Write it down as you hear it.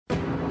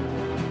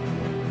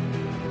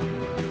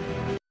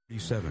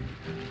1937.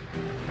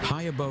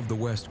 High above the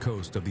west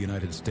coast of the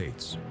United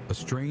States, a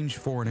strange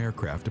foreign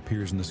aircraft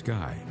appears in the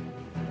sky.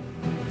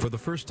 For the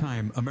first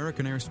time,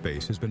 American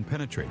airspace has been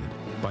penetrated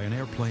by an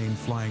airplane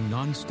flying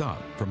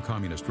non-stop from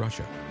communist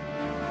Russia.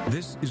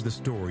 This is the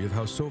story of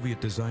how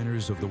Soviet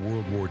designers of the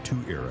World War II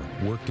era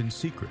worked in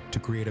secret to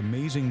create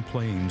amazing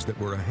planes that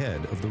were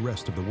ahead of the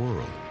rest of the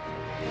world.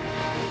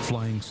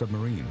 Flying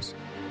submarines,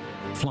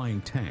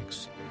 flying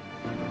tanks,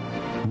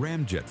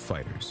 ramjet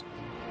fighters,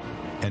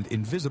 and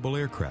invisible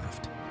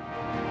aircraft.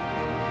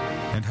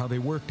 And how they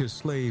worked as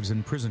slaves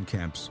in prison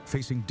camps,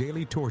 facing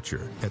daily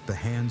torture at the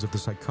hands of the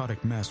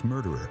psychotic mass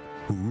murderer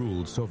who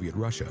ruled Soviet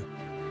Russia,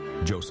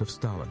 Joseph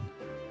Stalin.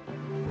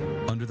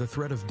 Under the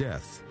threat of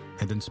death,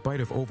 and in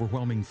spite of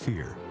overwhelming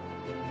fear,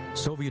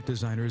 Soviet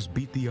designers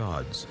beat the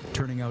odds,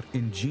 turning out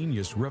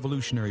ingenious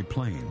revolutionary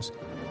planes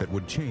that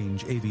would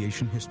change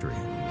aviation history.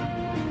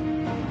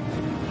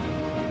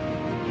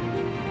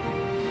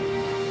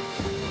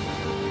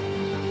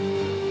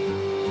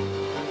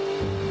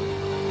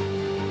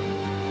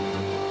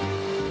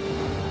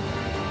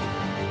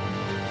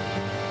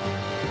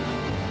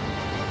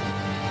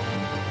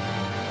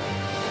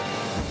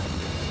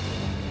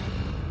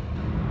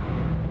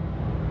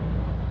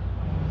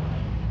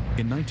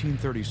 In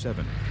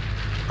 1937,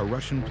 a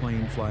Russian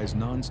plane flies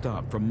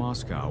non-stop from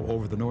Moscow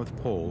over the North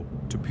Pole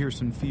to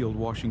Pearson Field,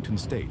 Washington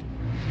State,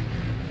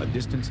 a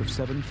distance of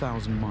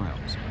 7,000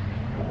 miles.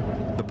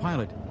 The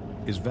pilot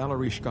is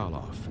Valery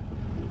Chkalov.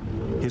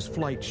 His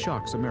flight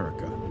shocks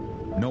America.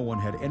 No one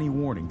had any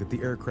warning that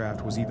the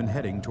aircraft was even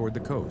heading toward the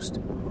coast.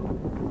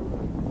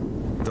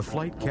 The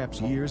flight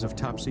caps years of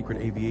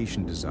top-secret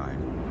aviation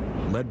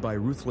design, led by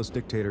ruthless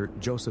dictator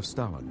Joseph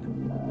Stalin.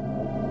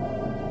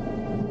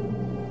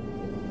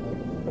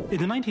 In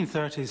the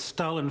 1930s,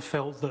 Stalin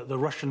felt that the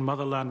Russian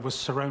motherland was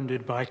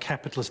surrounded by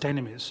capitalist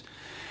enemies.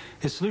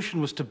 His solution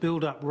was to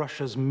build up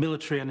Russia's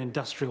military and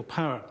industrial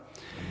power.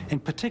 In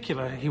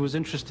particular, he was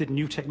interested in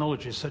new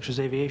technologies such as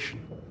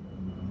aviation.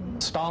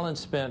 Stalin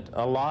spent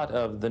a lot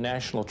of the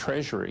national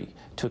treasury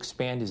to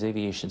expand his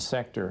aviation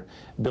sector,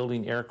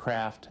 building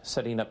aircraft,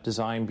 setting up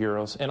design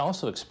bureaus, and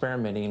also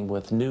experimenting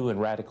with new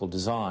and radical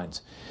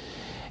designs.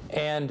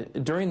 And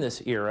during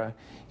this era,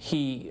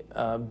 he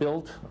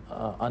built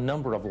a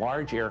number of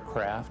large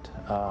aircraft,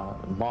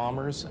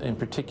 bombers in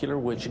particular,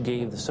 which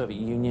gave the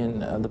Soviet Union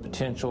the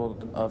potential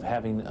of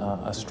having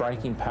a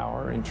striking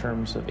power in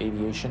terms of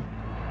aviation.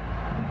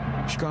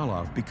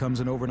 Chkalov becomes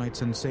an overnight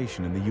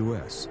sensation in the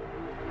U.S.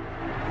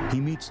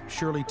 He meets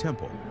Shirley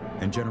Temple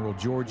and General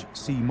George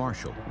C.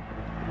 Marshall,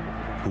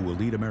 who will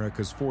lead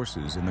America's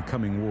forces in the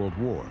coming World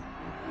War.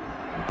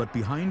 But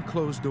behind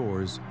closed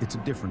doors, it's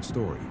a different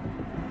story.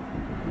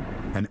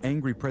 An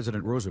angry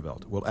President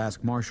Roosevelt will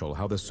ask Marshall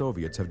how the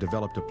Soviets have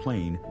developed a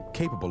plane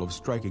capable of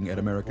striking at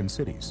American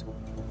cities.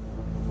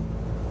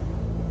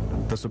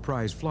 The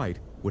surprise flight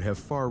would have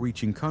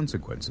far-reaching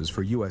consequences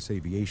for U.S.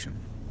 aviation.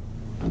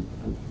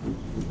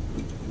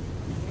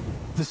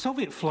 The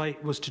Soviet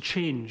flight was to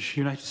change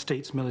United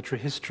States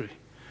military history.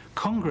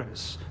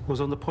 Congress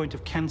was on the point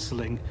of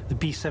cancelling the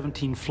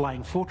B-17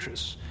 Flying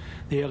Fortress,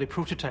 the early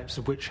prototypes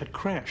of which had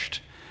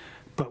crashed.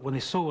 But when they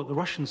saw what the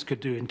Russians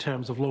could do in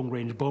terms of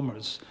long-range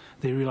bombers,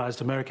 they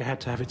realized America had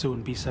to have its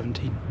own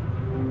B-17.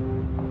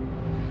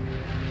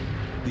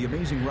 The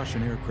amazing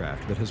Russian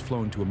aircraft that has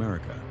flown to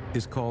America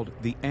is called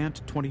the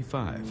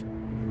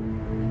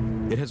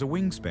Ant-25. It has a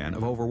wingspan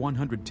of over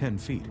 110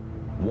 feet,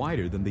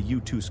 wider than the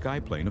U-2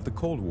 skyplane of the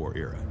Cold War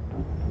era.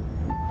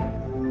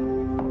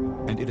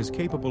 And it is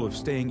capable of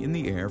staying in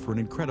the air for an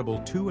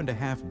incredible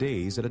 2.5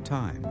 days at a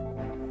time.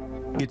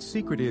 Its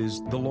secret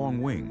is the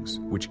long wings,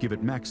 which give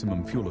it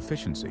maximum fuel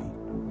efficiency,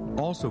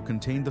 also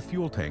contain the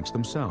fuel tanks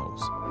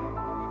themselves.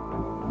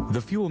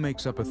 The fuel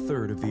makes up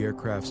 1/3 of the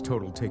aircraft's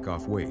total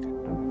takeoff weight.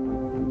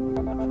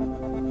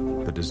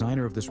 The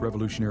designer of this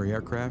revolutionary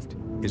aircraft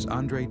is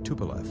Andrei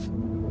Tupolev.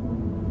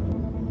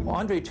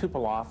 Andrei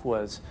Tupolev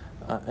was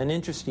an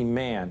interesting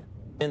man.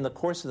 In the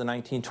course of the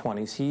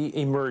 1920s, he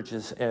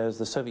emerges as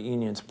the Soviet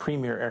Union's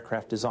premier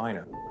aircraft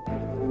designer.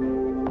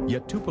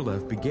 Yet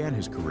Tupolev began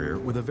his career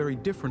with a very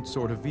different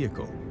sort of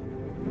vehicle.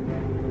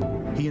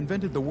 He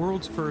invented the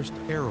world's first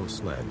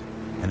aerosled,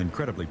 an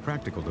incredibly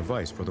practical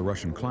device for the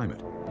Russian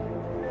climate.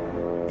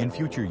 In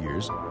future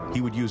years, he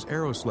would use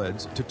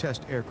aerosleds to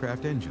test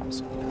aircraft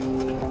engines.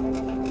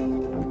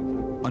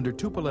 Under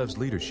Tupolev's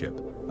leadership,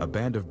 a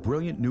band of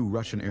brilliant new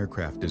Russian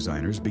aircraft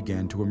designers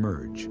began to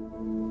emerge.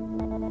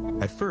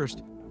 At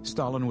first,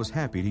 Stalin was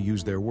happy to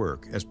use their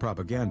work as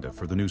propaganda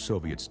for the new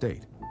Soviet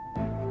state.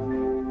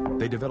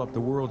 They developed the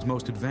world's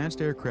most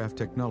advanced aircraft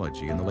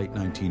technology in the late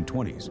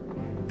 1920s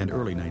and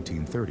early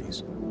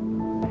 1930s.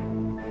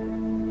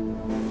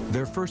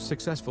 Their first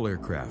successful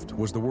aircraft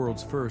was the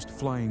world's first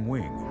flying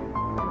wing.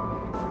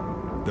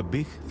 The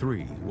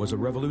Bich-3 was a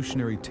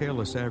revolutionary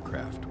tailless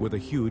aircraft with a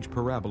huge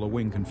parabola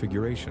wing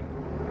configuration.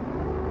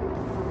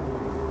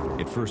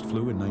 It first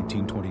flew in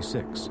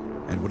 1926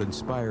 and would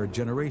inspire a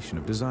generation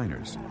of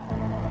designers.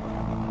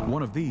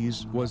 One of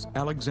these was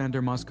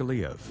Alexander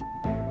Moskalev.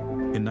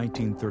 In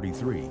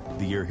 1933,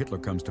 the year Hitler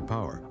comes to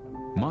power,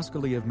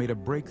 Moskalev made a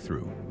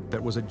breakthrough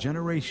that was a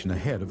generation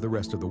ahead of the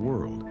rest of the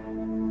world.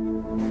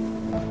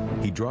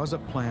 He draws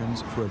up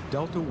plans for a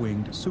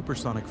delta-winged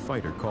supersonic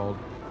fighter called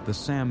the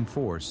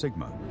SAM-4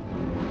 Sigma.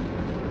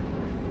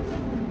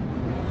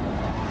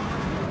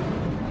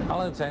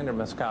 Alexander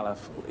Moskalev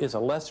is a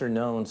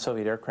lesser-known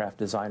Soviet aircraft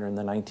designer in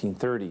the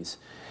 1930s.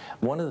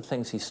 One of the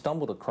things he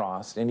stumbled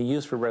across, and he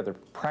used for rather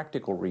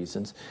practical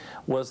reasons,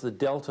 was the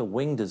delta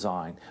wing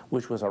design,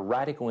 which was a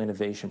radical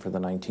innovation for the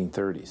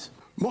 1930s.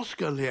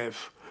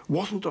 Moskalev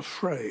wasn't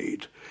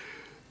afraid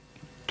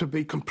to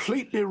be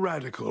completely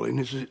radical in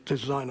his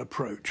design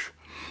approach.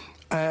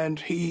 And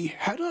he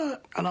had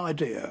an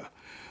idea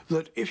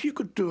that if you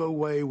could do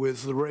away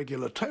with the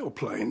regular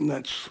tailplane,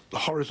 that's the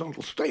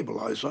horizontal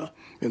stabilizer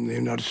in the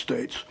United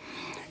States,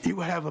 you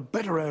would have a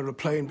better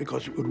aeroplane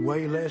because it would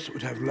weigh less, it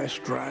would have less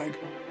drag.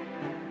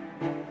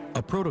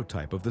 A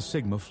prototype of the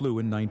Sigma flew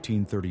in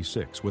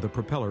 1936 with a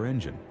propeller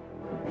engine.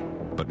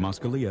 But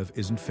Moskalev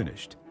isn't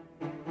finished.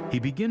 He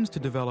begins to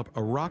develop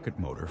a rocket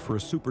motor for a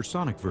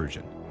supersonic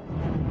version.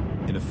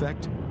 In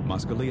effect,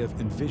 Moskalev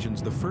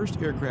envisions the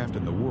first aircraft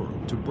in the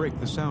world to break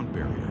the sound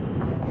barrier.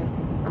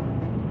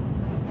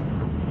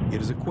 It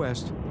is a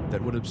quest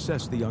that would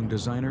obsess the young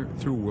designer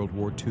through World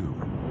War II.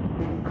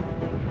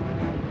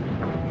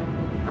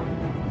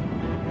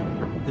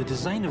 The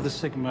design of the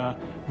Sigma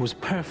was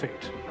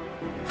perfect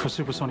for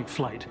supersonic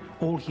flight.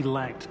 All he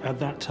lacked at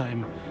that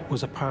time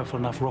was a powerful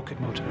enough rocket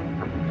motor.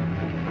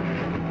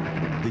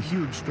 The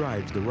huge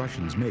strides the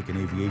Russians make in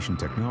aviation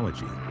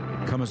technology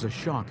come as a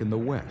shock in the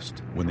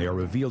West when they are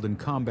revealed in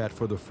combat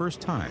for the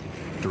first time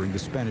during the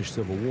Spanish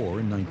Civil War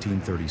in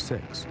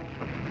 1936.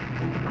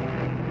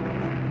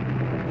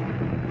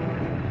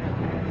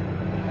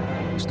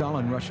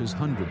 Stalin rushes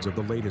hundreds of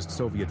the latest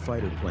Soviet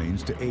fighter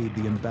planes to aid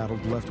the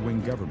embattled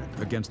left-wing government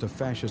against a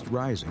fascist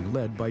rising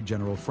led by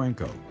General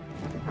Franco.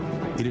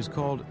 It is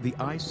called the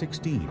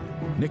I-16,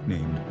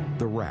 nicknamed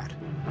the Rat.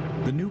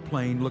 The new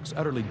plane looks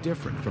utterly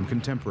different from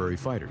contemporary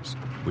fighters,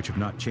 which have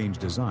not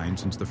changed design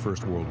since the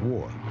First World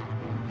War.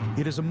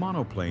 It is a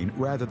monoplane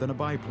rather than a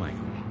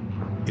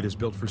biplane. It is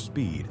built for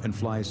speed and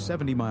flies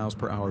 70 miles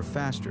per hour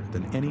faster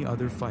than any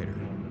other fighter.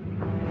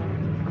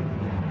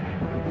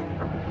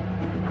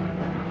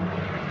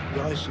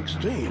 The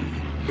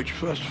I-16, which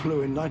first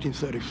flew in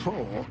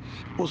 1934,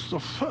 was the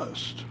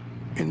first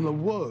in the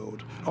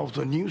world of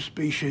the new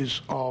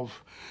species of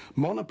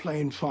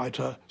monoplane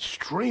fighter,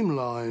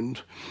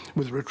 streamlined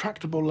with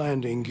retractable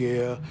landing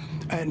gear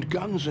and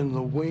guns in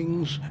the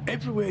wings.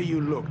 Everywhere you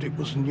looked, it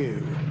was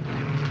new.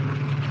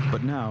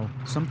 But now,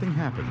 something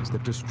happens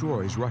that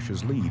destroys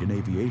Russia's lead in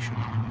aviation.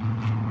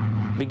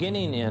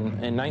 Beginning in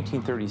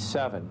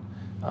 1937,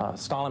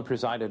 Stalin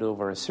presided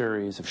over a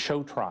series of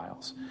show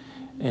trials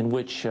in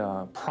which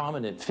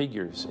prominent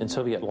figures in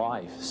Soviet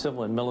life,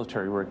 civil and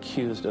military, were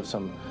accused of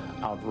some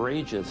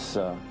outrageous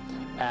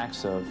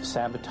acts of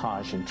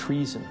sabotage and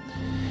treason.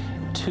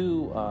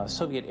 Two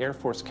Soviet Air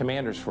Force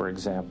commanders, for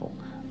example,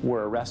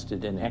 were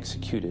arrested and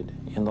executed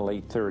in the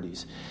late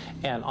 30s.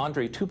 And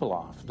Andrei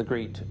Tupolev, the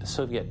great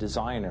Soviet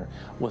designer,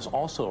 was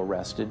also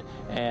arrested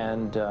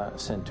and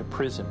sent to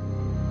prison.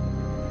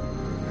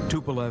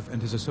 Tupolev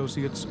and his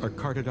associates are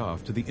carted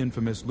off to the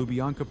infamous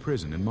Lubyanka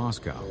prison in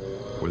Moscow,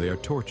 where they are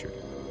tortured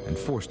and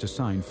forced to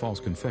sign false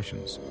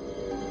confessions.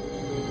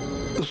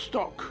 The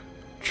stock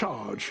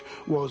charge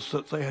was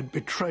that they had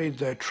betrayed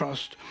their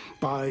trust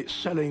by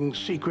selling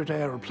secret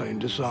aeroplane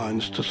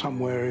designs to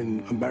somewhere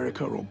in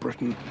America or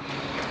Britain.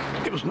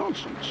 It was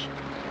nonsense.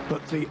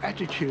 But the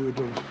attitude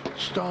of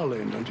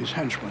Stalin and his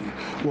henchmen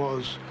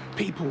was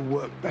people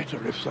work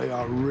better if they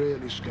are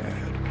really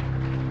scared.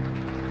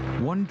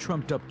 One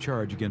trumped-up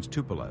charge against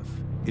Tupolev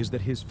is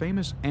that his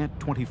famous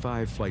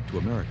Ant-25 flight to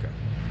America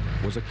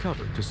was a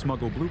cover to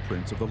smuggle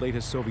blueprints of the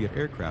latest Soviet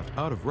aircraft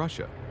out of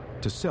Russia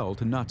to sell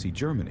to Nazi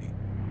Germany.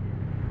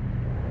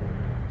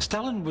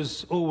 Stalin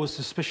was always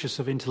suspicious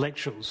of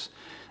intellectuals,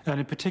 and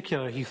in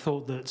particular he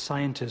thought that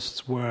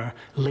scientists were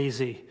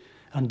lazy,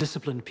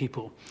 undisciplined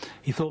people.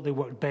 He thought they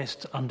worked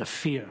best under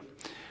fear.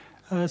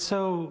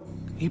 So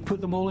he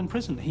put them all in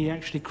prison. He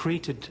actually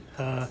created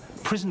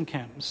prison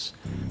camps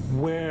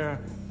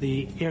where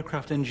the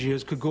aircraft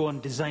engineers could go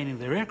on designing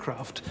their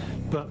aircraft,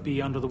 but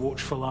be under the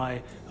watchful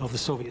eye of the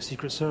Soviet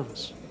Secret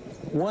Service.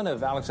 One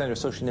of Alexander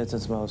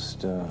Solzhenitsyn's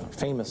most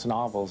famous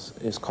novels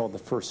is called The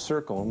First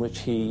Circle, in which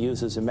he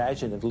uses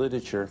imaginative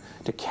literature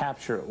to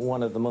capture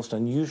one of the most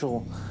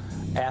unusual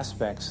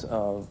aspects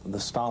of the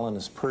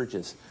Stalinist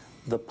purges,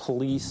 the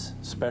police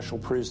special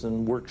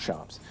prison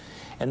workshops.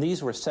 And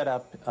these were set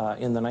up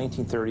in the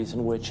 1930s,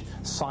 in which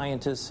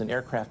scientists and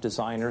aircraft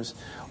designers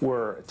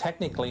were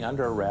technically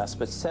under arrest,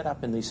 but set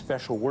up in these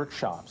special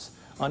workshops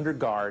under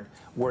guard,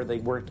 where they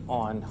worked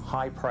on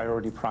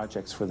high-priority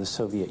projects for the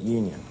Soviet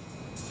Union.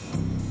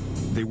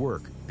 They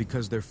work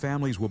because their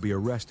families will be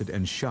arrested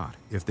and shot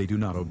if they do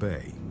not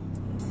obey.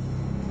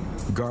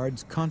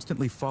 Guards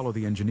constantly follow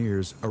the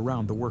engineers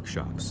around the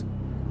workshops.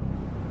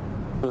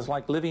 It was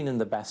like living in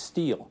the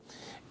Bastille.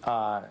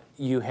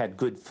 You had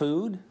good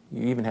food,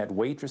 you even had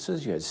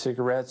waitresses, you had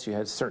cigarettes, you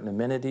had certain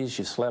amenities,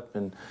 you slept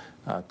in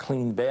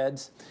clean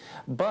beds,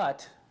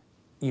 but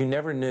you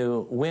never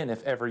knew when,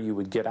 if ever, you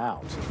would get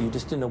out. You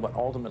just didn't know what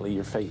ultimately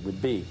your fate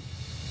would be.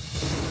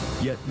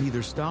 Yet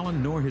neither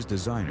Stalin nor his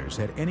designers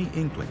had any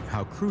inkling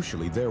how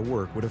crucially their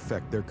work would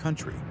affect their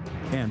country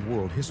and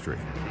world history.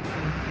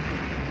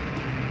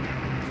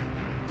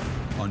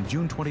 On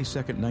June 22,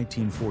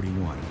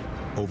 1941,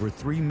 over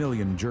 3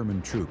 million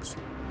German troops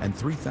and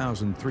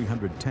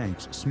 3,300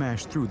 tanks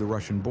smashed through the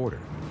Russian border.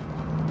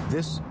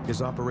 This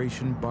is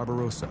Operation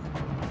Barbarossa,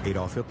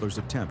 Adolf Hitler's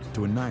attempt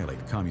to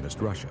annihilate communist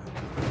Russia.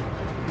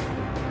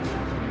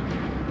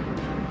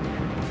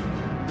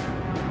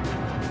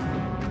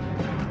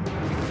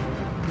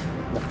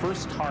 The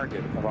first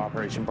target of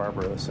Operation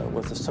Barbarossa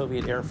was the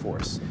Soviet Air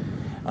Force.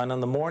 And on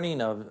the morning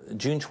of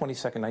June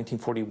 22,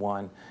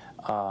 1941,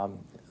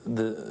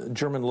 the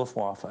German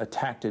Luftwaffe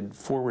attacked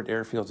forward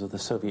airfields of the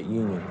Soviet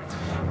Union,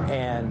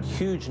 and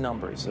huge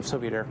numbers of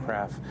Soviet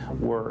aircraft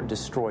were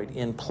destroyed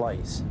in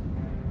place.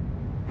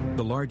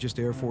 The largest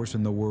air force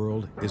in the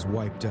world is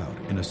wiped out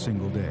in a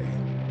single day.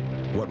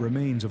 What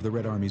remains of the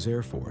Red Army's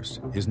air force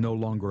is no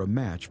longer a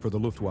match for the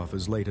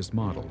Luftwaffe's latest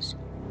models.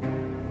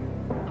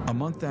 A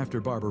month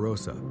after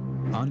Barbarossa,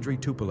 Andrei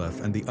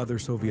Tupolev and the other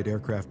Soviet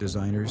aircraft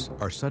designers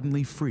are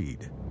suddenly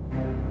freed.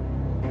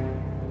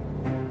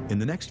 In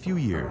the next few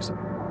years,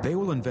 they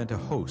will invent a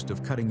host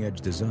of cutting-edge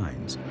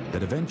designs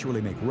that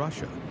eventually make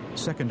Russia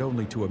second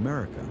only to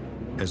America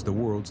as the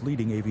world's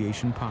leading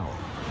aviation power.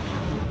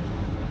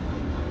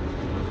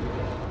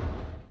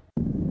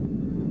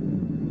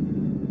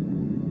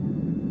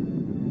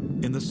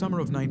 In the summer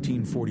of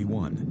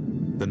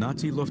 1941, the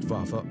Nazi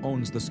Luftwaffe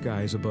owns the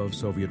skies above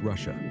Soviet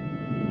Russia.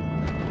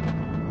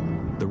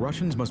 The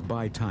Russians must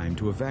buy time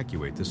to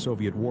evacuate the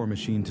Soviet war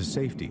machine to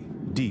safety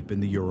deep in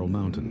the Ural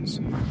Mountains.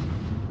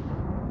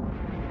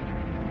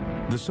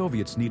 The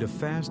Soviets need a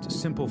fast,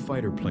 simple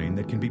fighter plane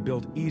that can be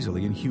built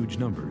easily in huge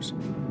numbers.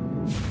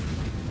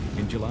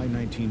 In July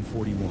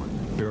 1941,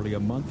 barely a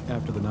month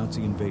after the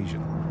Nazi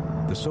invasion,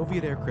 the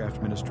Soviet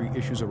Aircraft Ministry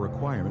issues a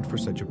requirement for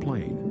such a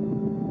plane.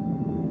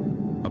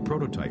 A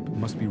prototype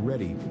must be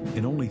ready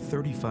in only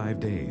 35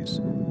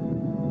 days.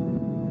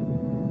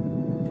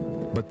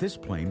 But this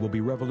plane will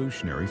be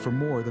revolutionary for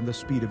more than the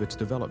speed of its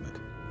development.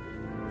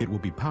 It will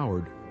be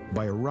powered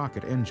by a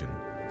rocket engine.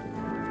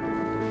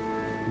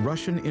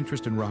 Russian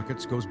interest in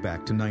rockets goes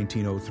back to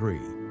 1903,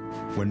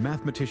 when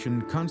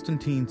mathematician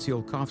Konstantin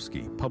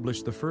Tsiolkovsky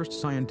published the first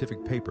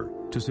scientific paper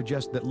to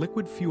suggest that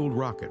liquid-fueled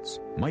rockets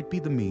might be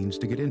the means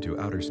to get into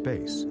outer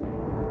space.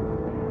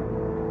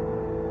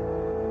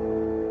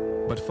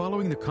 But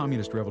following the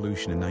Communist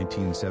Revolution in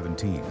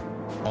 1917,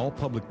 all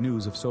public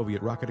news of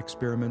Soviet rocket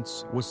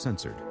experiments was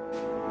censored.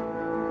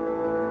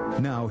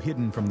 Now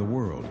hidden from the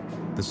world,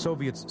 the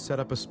Soviets set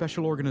up a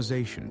special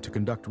organization to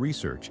conduct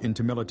research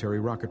into military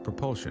rocket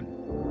propulsion.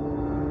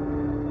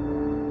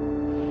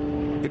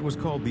 It was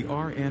called the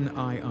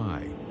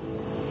RNII,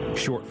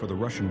 short for the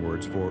Russian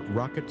words for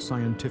Rocket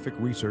Scientific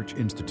Research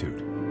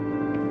Institute.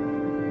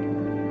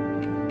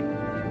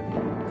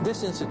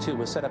 This institute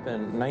was set up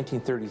in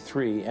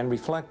 1933 and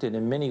reflected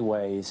in many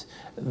ways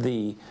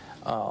the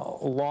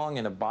long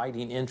and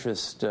abiding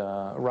interest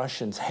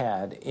Russians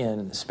had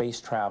in space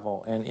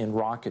travel and in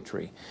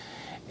rocketry.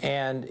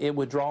 And it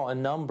would draw a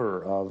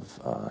number of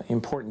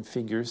important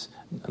figures,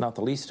 not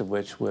the least of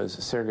which was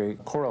Sergei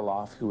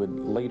Korolev, who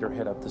would later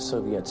head up the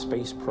Soviet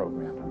space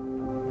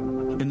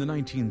program. In the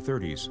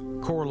 1930s,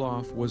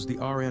 Korolev was the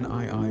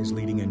RNII's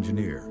leading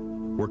engineer,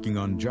 working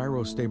on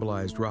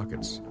gyro-stabilized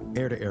rockets,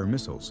 air-to-air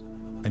missiles,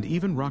 and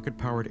even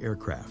rocket-powered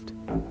aircraft.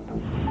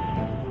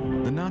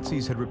 The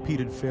Nazis had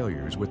repeated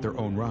failures with their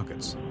own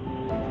rockets.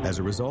 As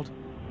a result,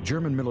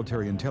 German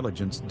military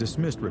intelligence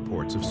dismissed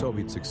reports of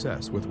Soviet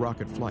success with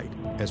rocket flight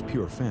as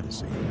pure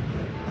fantasy.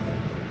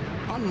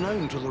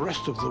 Unknown to the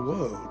rest of the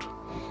world,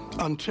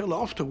 until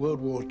after World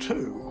War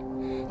II,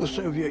 the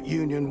Soviet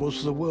Union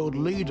was the world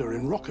leader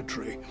in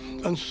rocketry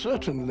and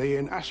certainly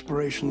in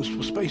aspirations for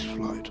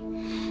spaceflight.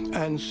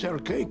 And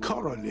Sergei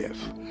Korolev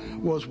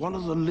was one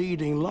of the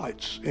leading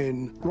lights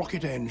in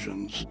rocket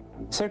engines.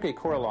 Sergei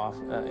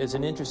Korolev is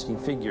an interesting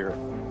figure,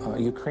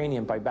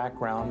 Ukrainian by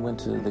background, went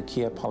to the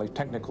Kiev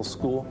Polytechnical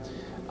School,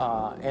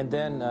 and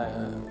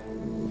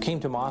then came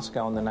to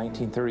Moscow in the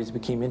 1930s,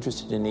 became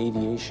interested in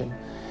aviation,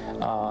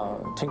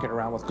 tinkered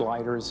around with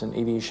gliders and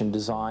aviation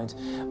designs,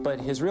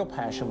 but his real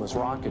passion was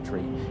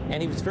rocketry,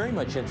 and he was very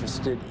much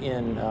interested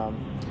in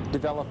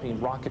developing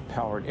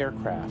rocket-powered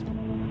aircraft.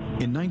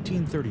 In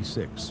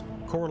 1936,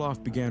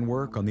 Korolev began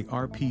work on the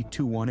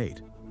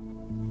RP-218,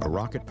 a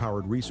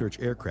rocket-powered research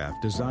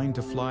aircraft designed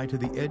to fly to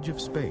the edge of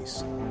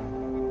space.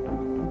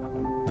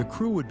 The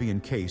crew would be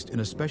encased in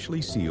a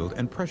specially sealed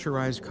and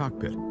pressurized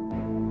cockpit,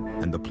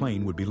 and the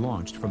plane would be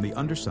launched from the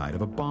underside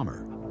of a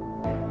bomber.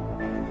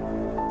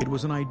 It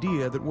was an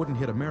idea that wouldn't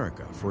hit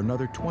America for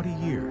another 20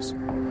 years.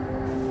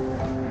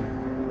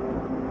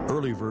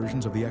 Early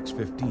versions of the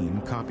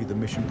X-15 copied the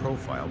mission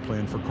profile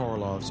planned for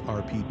Korolev's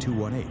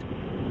RP-218.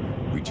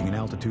 reaching an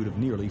altitude of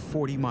nearly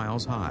 40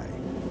 miles high.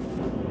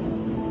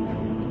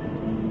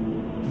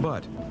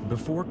 But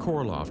before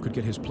Korolev could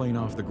get his plane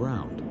off the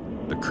ground,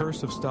 the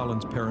curse of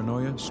Stalin's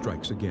paranoia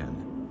strikes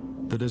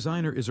again. The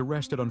designer is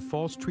arrested on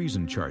false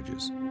treason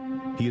charges.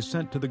 He is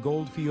sent to the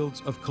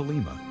goldfields of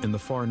Kolyma in the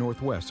far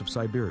northwest of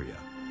Siberia.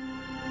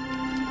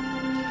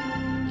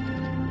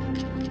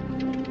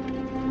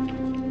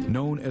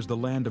 Known as the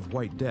Land of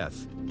White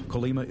Death,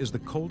 Kolyma is the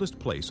coldest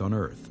place on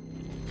Earth,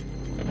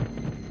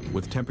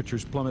 with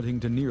temperatures plummeting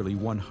to nearly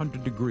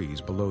 100 degrees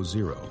below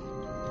zero.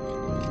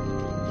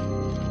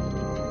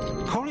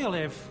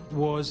 Korolev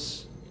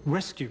was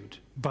rescued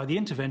by the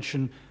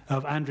intervention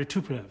of Andrei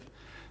Tupolev.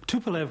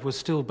 Tupolev was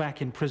still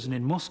back in prison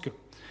in Moscow,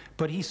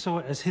 but he saw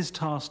it as his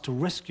task to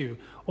rescue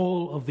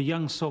all of the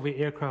young Soviet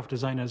aircraft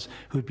designers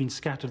who had been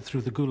scattered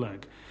through the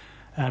Gulag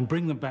and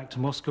bring them back to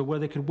Moscow where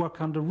they could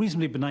work under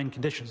reasonably benign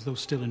conditions, though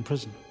still in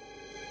prison.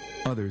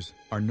 Others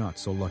are not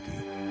so lucky.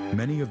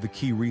 Many of the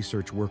key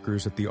research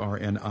workers at the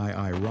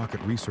RNII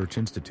Rocket Research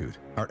Institute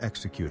are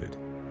executed.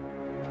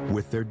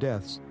 With their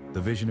deaths,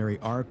 the visionary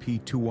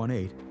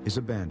RP-218 is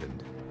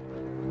abandoned.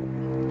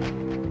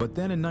 But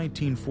then in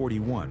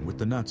 1941, with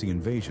the Nazi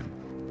invasion,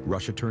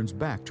 Russia turns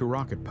back to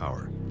rocket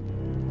power.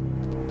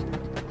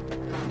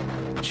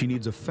 She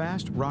needs a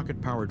fast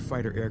rocket-powered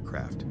fighter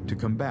aircraft to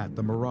combat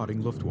the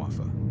marauding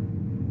Luftwaffe.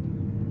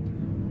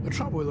 The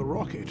trouble with a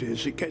rocket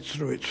is it gets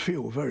through its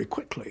fuel very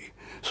quickly,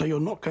 so you're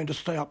not going to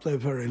stay up there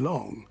very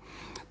long.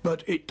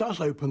 But it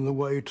does open the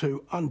way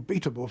to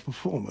unbeatable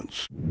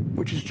performance,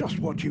 which is just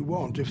what you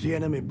want if the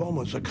enemy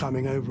bombers are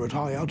coming over at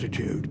high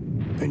altitude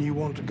and you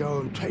want to go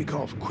and take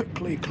off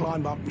quickly,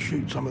 climb up and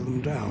shoot some of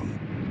them down.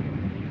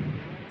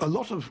 A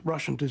lot of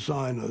Russian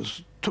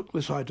designers took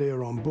this idea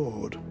on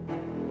board.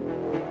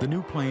 The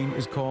new plane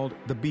is called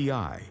the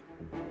BI.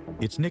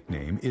 Its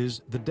nickname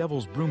is the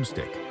Devil's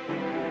Broomstick.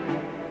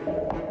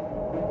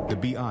 The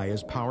BI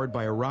is powered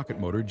by a rocket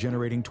motor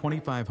generating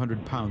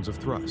 2,500 pounds of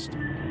thrust,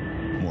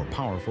 more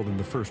powerful than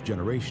the first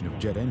generation of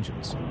jet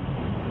engines.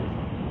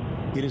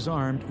 It is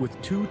armed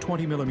with two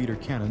 20mm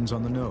cannons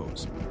on the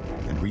nose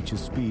and reaches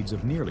speeds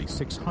of nearly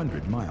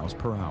 600 miles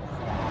per hour.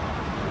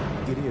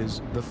 It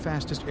is the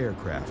fastest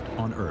aircraft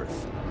on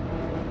Earth.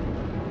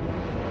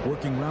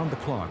 Working round the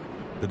clock,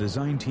 the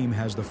design team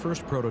has the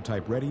first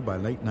prototype ready by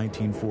late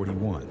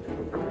 1941,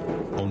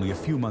 only a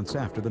few months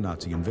after the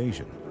Nazi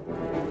invasion.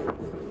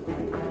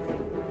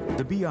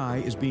 The BI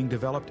is being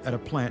developed at a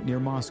plant near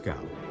Moscow,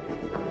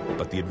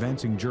 but the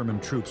advancing German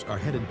troops are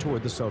headed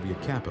toward the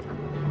Soviet capital.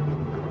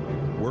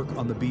 Work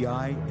on the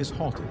BI is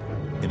halted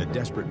in a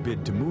desperate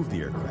bid to move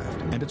the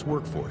aircraft and its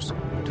workforce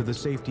to the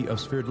safety of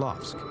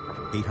Sverdlovsk,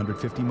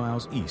 850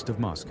 miles east of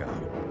Moscow.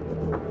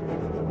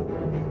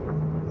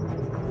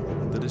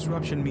 The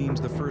disruption means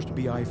the first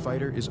BI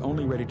fighter is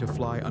only ready to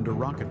fly under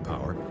rocket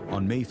power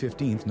on May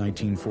 15,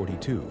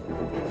 1942.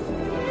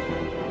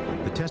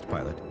 The test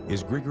pilot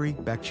is Grigory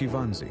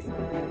Bakhchivandzhy,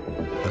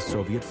 a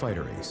Soviet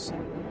fighter ace.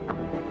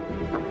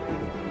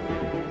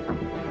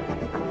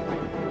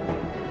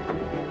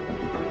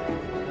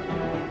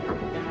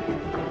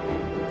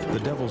 The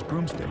Devil's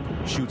Broomstick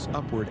shoots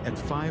upward at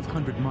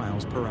 500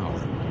 miles per hour.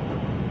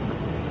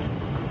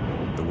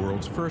 The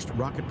world's first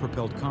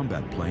rocket-propelled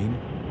combat plane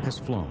has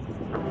flown.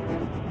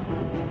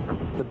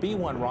 The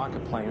B-1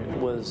 rocket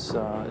plane was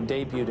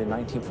debuted in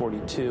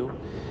 1942.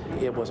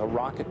 It was a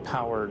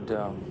rocket-powered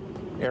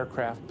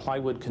aircraft,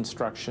 plywood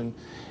construction.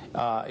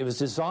 It was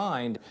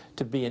designed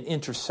to be an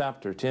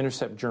interceptor, to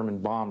intercept German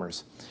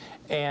bombers.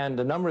 And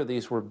a number of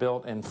these were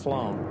built and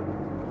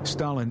flown.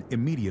 Stalin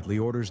immediately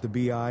orders the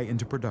BI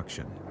into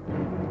production.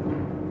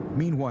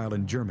 Meanwhile,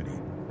 in Germany,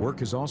 work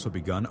has also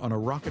begun on a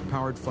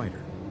rocket-powered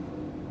fighter,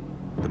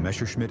 the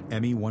Messerschmitt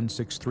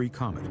Me-163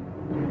 Comet.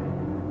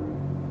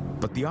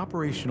 But the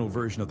operational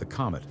version of the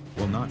Comet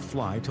will not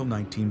fly till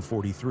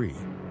 1943,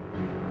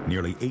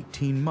 nearly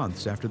 18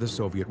 months after the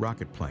Soviet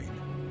rocket plane.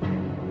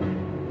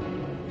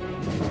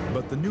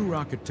 But the new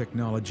rocket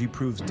technology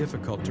proves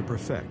difficult to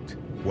perfect,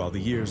 while the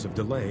years of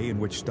delay in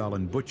which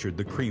Stalin butchered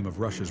the cream of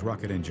Russia's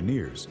rocket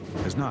engineers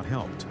has not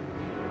helped.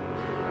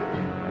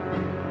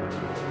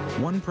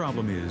 One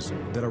problem is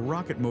that a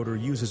rocket motor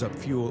uses up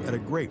fuel at a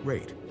great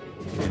rate.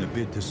 In a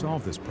bid to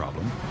solve this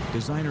problem,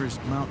 designers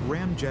mount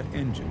ramjet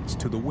engines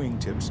to the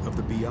wingtips of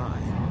the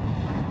BI.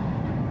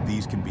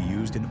 These can be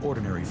used in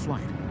ordinary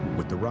flight,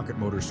 with the rocket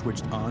motor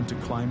switched on to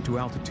climb to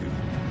altitude,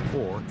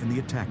 or in the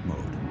attack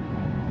mode.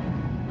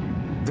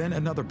 Then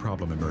another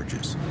problem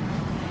emerges.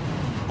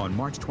 On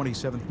March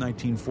 27,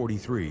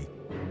 1943,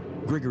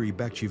 Grigory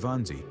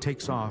Bakhchivandzhy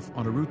takes off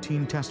on a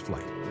routine test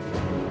flight.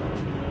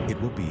 It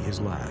will be his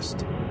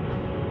last.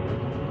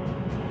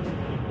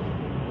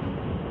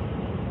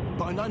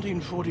 By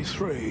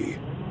 1943,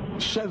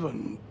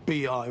 7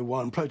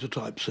 BI-1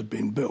 prototypes had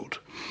been built.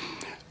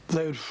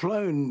 They had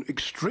flown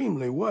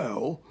extremely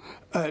well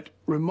at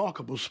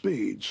remarkable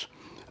speeds,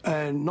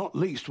 and not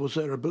least was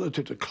their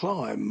ability to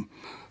climb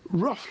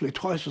roughly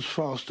twice as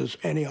fast as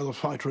any other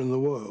fighter in the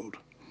world.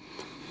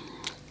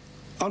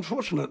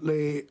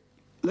 Unfortunately,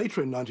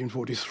 later in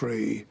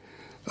 1943,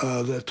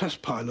 the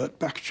test pilot,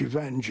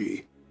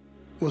 Bakhchivanji,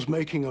 was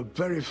making a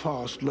very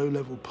fast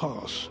low-level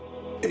pass.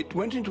 It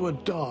went into a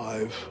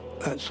dive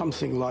at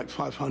something like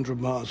 500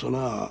 miles an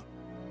hour,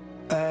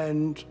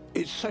 and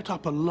it set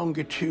up a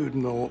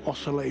longitudinal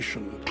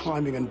oscillation,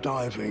 climbing and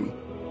diving.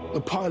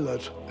 The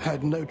pilot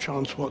had no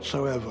chance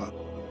whatsoever.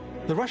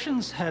 The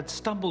Russians had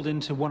stumbled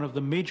into one of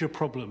the major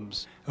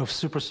problems of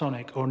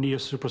supersonic or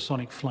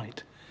near-supersonic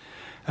flight.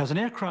 As an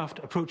aircraft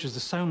approaches the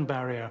sound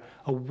barrier,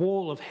 a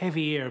wall of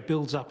heavy air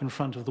builds up in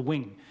front of the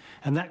wing,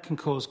 and that can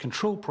cause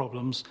control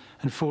problems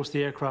and force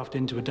the aircraft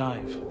into a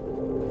dive.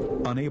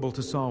 Unable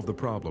to solve the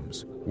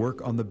problems,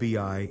 work on the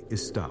BI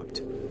is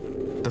stopped.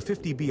 The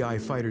 50 BI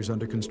fighters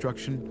under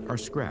construction are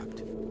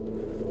scrapped.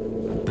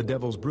 The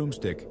Devil's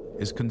Broomstick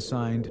is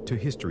consigned to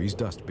history's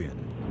dustbin.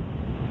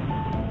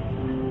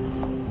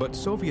 But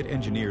Soviet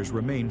engineers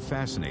remain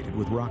fascinated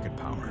with rocket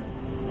power.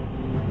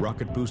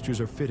 Rocket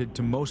boosters are fitted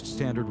to most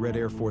standard Red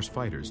Air Force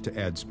fighters to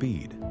add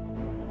speed.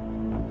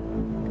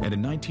 And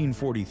in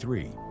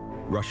 1943,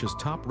 Russia's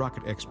top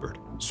rocket expert,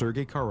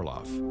 Sergei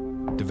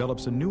Korolev,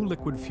 develops a new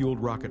liquid-fueled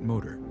rocket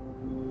motor.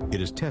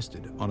 It is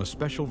tested on a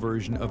special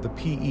version of the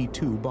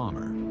PE-2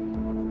 bomber.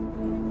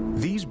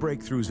 These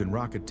breakthroughs in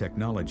rocket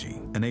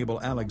technology enable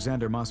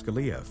Alexander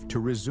Moskalev to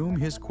resume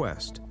his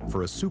quest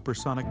for a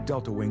supersonic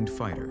delta-winged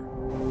fighter.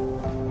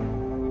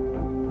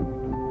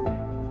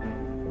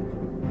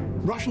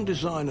 Russian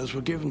designers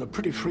were given a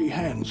pretty free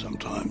hand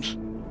sometimes.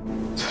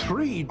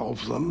 3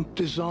 of them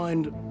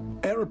designed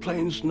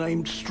aeroplanes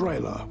named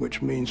Strela,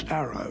 which means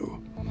arrow,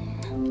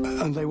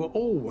 and they were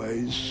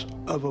always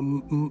of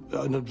an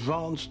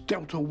advanced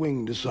delta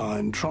wing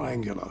design,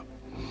 triangular.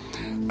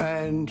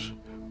 And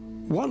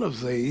one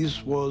of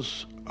these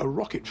was a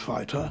rocket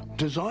fighter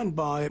designed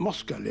by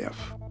Moskalev.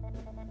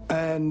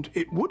 And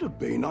it would have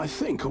been, I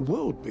think, a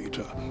world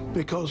beater,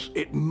 because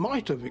it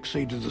might have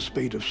exceeded the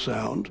speed of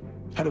sound,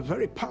 had a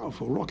very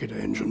powerful rocket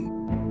engine.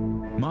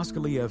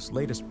 Moskalev's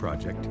latest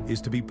project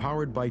is to be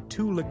powered by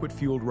 2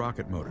 liquid-fueled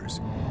rocket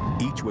motors,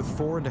 each with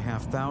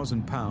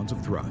 4,500 pounds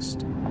of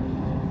thrust.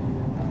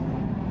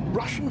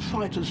 Russian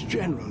fighters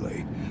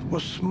generally were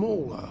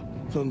smaller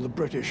than the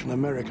British and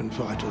American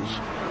fighters.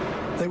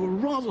 They were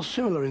rather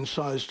similar in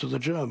size to the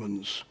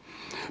Germans,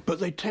 but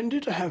they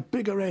tended to have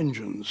bigger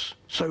engines,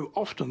 so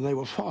often they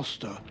were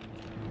faster.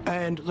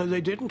 And though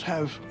they didn't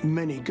have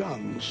many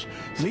guns,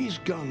 these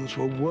guns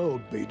were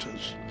world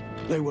beaters.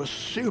 They were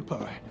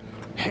super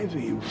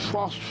heavy,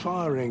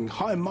 fast-firing,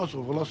 high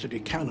muzzle velocity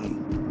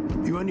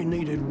cannon. You only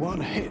needed one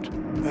hit,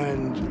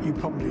 and you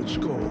probably had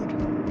scored.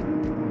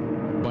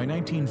 By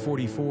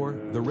 1944,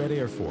 the Red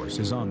Air Force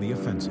is on the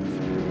offensive,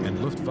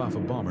 and Luftwaffe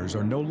bombers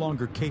are no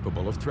longer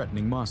capable of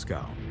threatening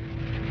Moscow.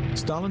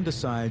 Stalin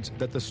decides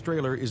that the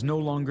Strahler is no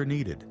longer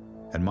needed,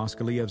 and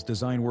Moskalev's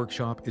design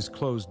workshop is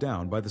closed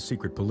down by the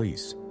secret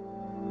police.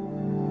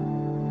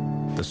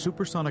 The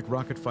supersonic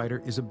rocket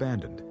fighter is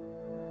abandoned,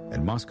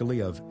 and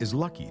Moskalev is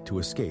lucky to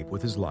escape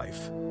with his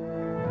life.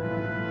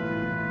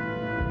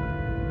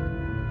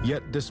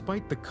 Yet,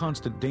 despite the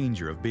constant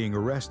danger of being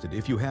arrested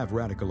if you have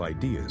radical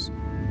ideas,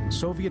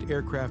 Soviet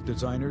aircraft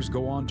designers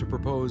go on to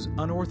propose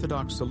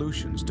unorthodox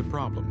solutions to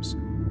problems.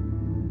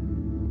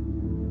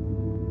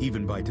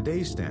 Even by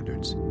today's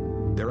standards,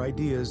 their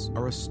ideas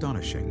are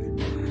astonishing.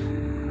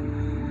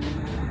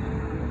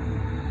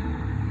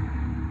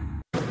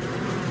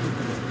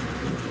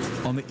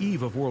 On the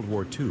eve of World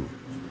War II,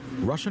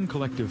 Russian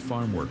collective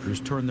farm workers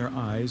turn their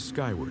eyes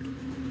skyward.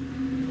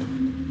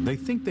 They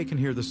think they can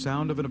hear the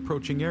sound of an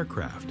approaching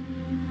aircraft,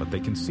 but they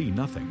can see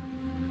nothing.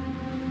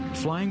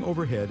 Flying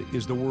overhead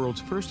is the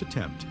world's first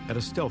attempt at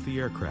a stealthy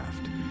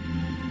aircraft.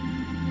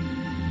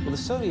 Well, the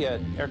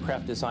Soviet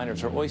aircraft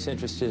designers are always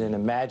interested in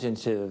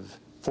imaginative,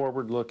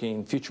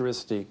 forward-looking,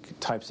 futuristic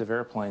types of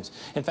airplanes.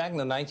 In fact, in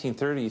the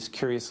 1930s,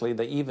 curiously,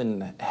 they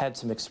even had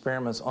some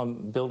experiments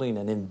on building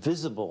an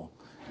invisible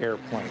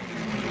airplane.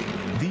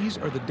 These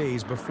are the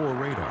days before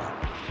radar,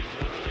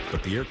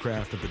 but the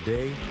aircraft of the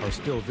day are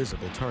still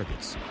visible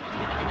targets.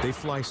 They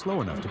fly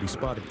slow enough to be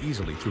spotted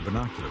easily through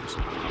binoculars,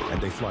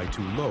 and they fly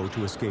too low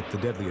to escape the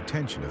deadly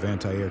attention of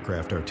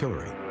anti-aircraft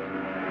artillery.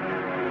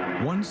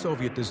 One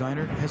Soviet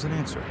designer has an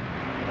answer.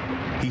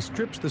 He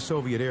strips the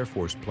Soviet Air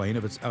Force plane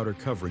of its outer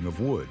covering of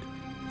wood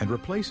and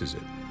replaces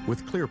it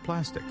with clear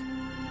plastic.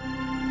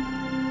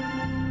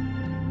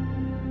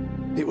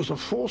 It was a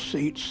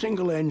 4-seat,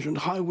 single-engined,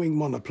 high-wing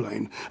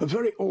monoplane, a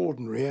very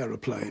ordinary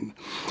aeroplane.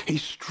 He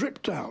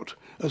stripped out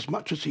as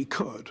much as he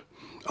could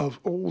of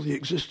all the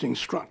existing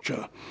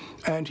structure,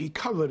 and he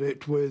covered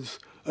it with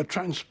a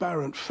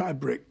transparent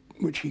fabric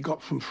which he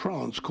got from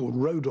France called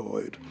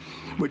rhodoid,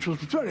 which was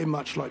very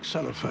much like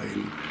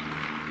cellophane.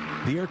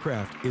 The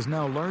aircraft is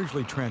now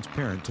largely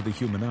transparent to the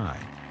human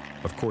eye.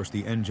 Of course,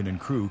 the engine and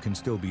crew can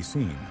still be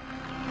seen.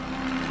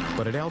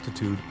 But at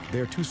altitude,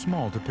 they're too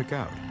small to pick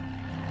out.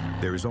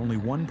 There is only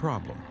one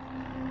problem.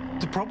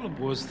 The problem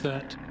was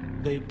that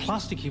the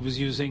plastic he was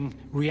using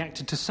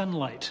reacted to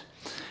sunlight,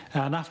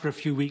 and after a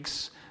few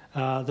weeks,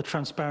 the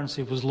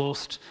transparency was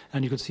lost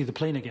and you could see the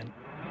plane again.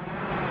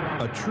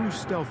 A true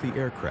stealthy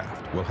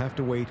aircraft will have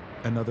to wait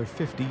another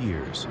 50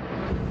 years.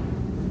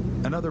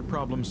 Another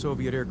problem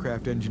Soviet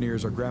aircraft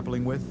engineers are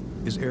grappling with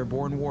is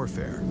airborne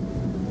warfare.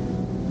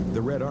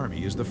 The Red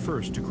Army is the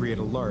first to create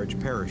a large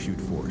parachute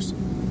force,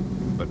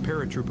 but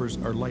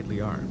paratroopers are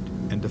lightly armed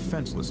and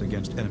defenseless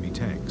against enemy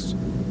tanks.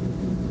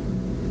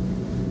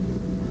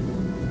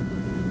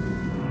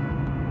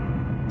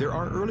 There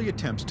are early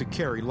attempts to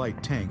carry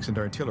light tanks and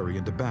artillery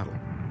into battle,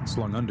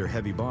 slung under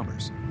heavy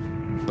bombers,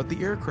 but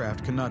the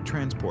aircraft cannot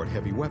transport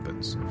heavy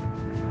weapons.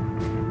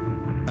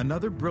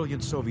 Another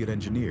brilliant Soviet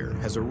engineer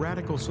has a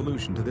radical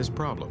solution to this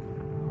problem.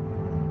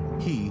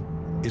 He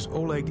is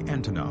Oleg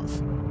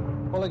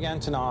Antonov. Oleg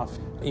Antonov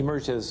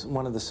emerged as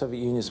one of the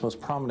Soviet Union's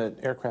most prominent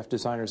aircraft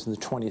designers in the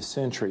 20th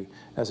century.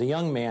 As a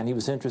young man, he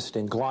was interested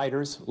in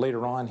gliders.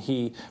 Later on,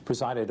 he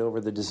presided over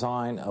the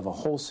design of a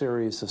whole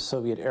series of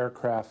Soviet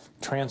aircraft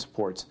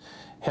transports,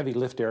 heavy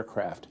lift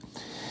aircraft.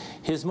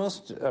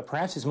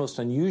 Perhaps his most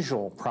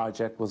unusual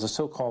project was a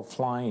so-called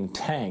flying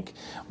tank,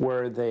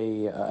 where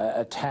they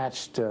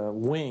attached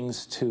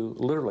wings to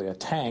literally a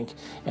tank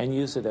and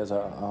used it as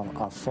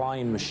a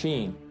flying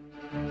machine.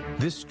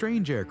 This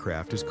strange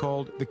aircraft is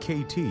called the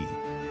KT,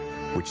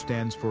 which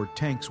stands for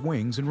Tank's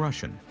Wings in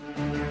Russian.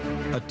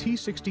 A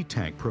T-60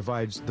 tank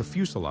provides the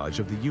fuselage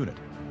of the unit,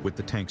 with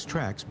the tank's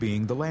tracks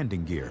being the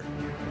landing gear.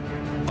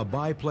 A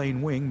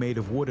biplane wing made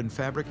of wood and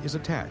fabric is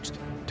attached,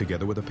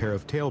 together with a pair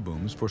of tail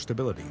booms for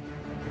stability.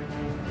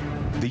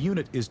 The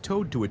unit is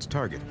towed to its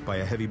target by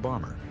a heavy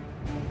bomber.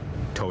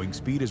 Towing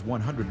speed is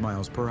 100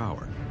 miles per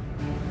hour.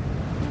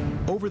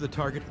 Over the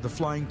target, the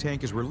flying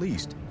tank is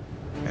released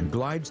and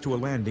glides to a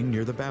landing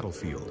near the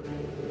battlefield.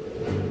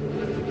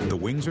 The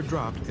wings are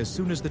dropped as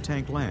soon as the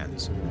tank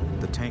lands.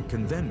 The tank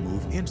can then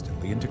move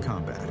instantly into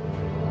combat.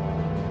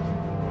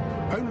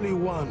 Only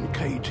one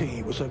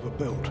KT was ever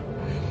built,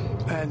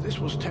 and this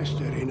was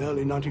tested in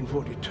early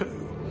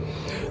 1942.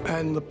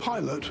 And the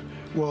pilot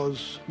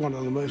was one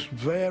of the most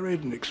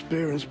varied and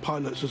experienced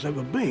pilots there's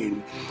ever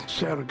been,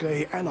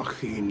 Sergei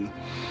Anokhin.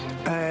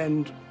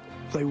 And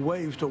they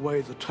waved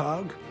away the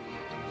tug.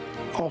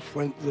 Off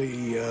went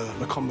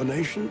the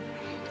combination,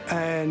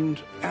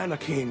 and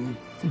Anokhin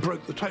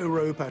broke the tow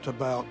rope at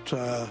about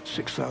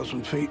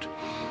 6,000 feet,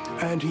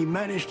 and he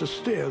managed to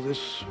steer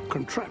this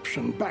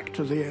contraption back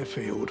to the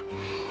airfield.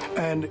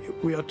 And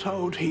we are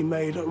told he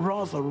made a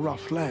rather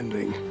rough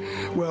landing.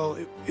 Well,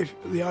 if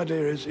the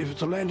idea is, if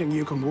it's a landing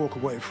you can walk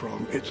away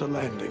from, it's a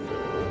landing.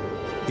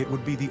 It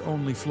would be the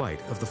only flight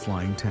of the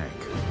flying tank.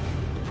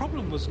 The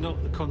problem was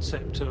not the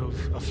concept of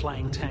a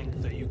flying tank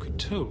that you could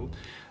tow.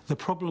 The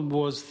problem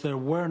was there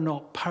were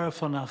not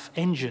powerful enough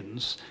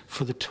engines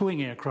for the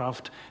towing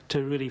aircraft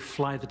to really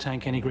fly the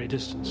tank any great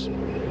distance.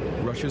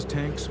 Russia's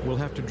tanks will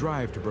have to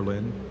drive to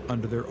Berlin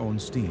under their own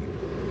steam.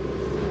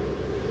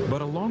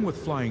 But along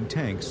with flying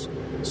tanks,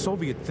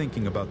 Soviet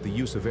thinking about the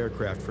use of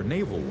aircraft for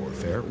naval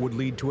warfare would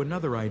lead to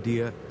another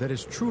idea that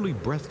is truly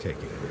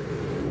breathtaking.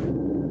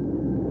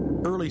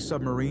 Early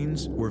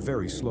submarines were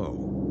very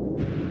slow.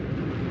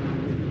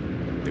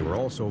 They were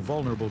also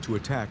vulnerable to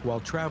attack while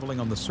traveling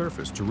on the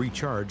surface to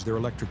recharge their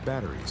electric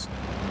batteries.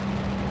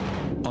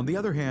 On the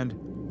other hand,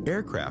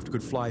 aircraft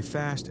could fly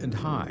fast and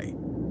high,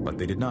 but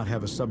they did not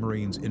have a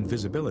submarine's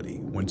invisibility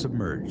when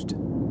submerged.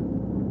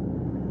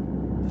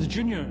 The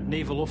junior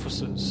naval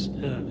officers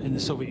in the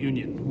Soviet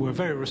Union were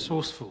very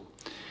resourceful.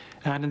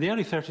 And in the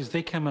early 30s,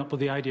 they came up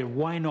with the idea of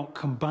why not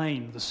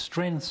combine the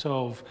strengths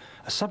of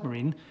a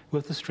submarine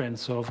with the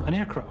strengths of an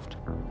aircraft.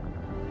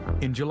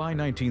 In July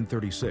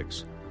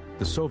 1936,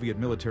 the Soviet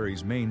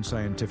military's main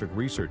scientific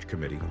research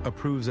committee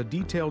approves a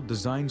detailed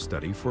design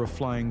study for a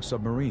flying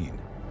submarine.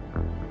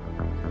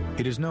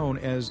 It is known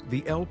as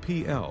the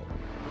LPL,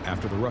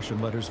 after the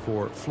Russian letters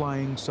for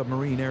Flying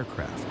Submarine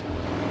Aircraft.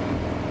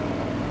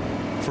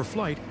 For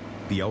flight,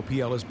 the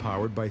LPL is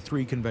powered by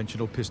 3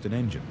 conventional piston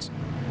engines.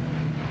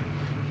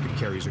 It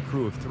carries a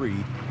crew of 3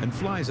 and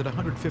flies at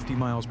 150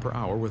 miles per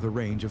hour with a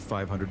range of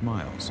 500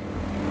 miles.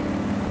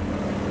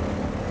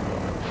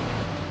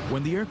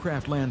 When the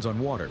aircraft lands on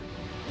water,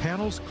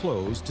 panels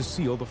close to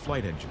seal the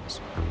flight engines.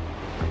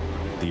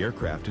 The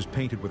aircraft is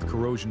painted with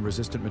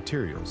corrosion-resistant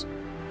materials,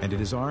 and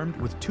it is armed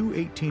with 2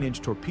 18-inch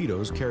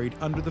torpedoes carried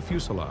under the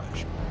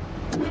fuselage.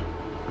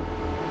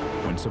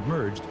 When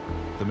submerged,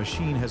 the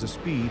machine has a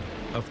speed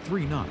of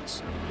 3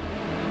 knots.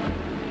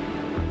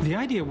 The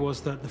idea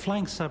was that the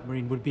flying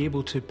submarine would be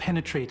able to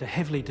penetrate a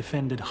heavily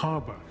defended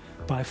harbor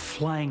by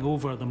flying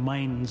over the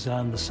mines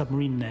and the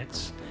submarine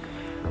nets,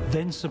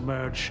 then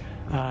submerge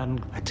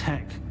and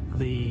attack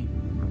the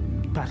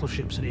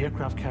battleships and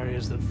aircraft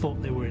carriers that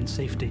thought they were in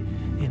safety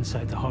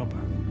inside the harbor.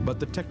 But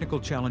the technical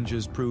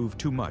challenges prove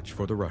too much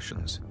for the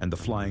Russians, and the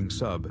flying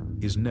sub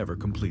is never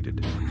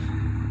completed.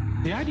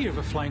 The idea of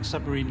a flying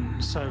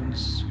submarine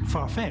sounds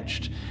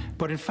far-fetched,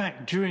 but in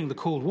fact, during the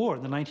Cold War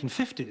in the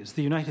 1950s,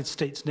 the United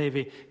States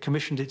Navy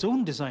commissioned its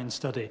own design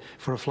study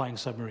for a flying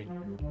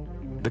submarine.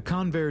 The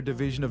Convair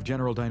Division of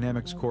General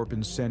Dynamics Corp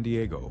in San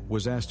Diego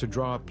was asked to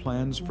draw up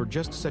plans for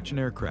just such an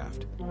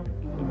aircraft,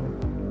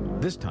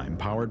 this time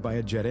powered by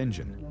a jet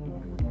engine.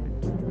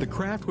 The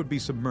craft would be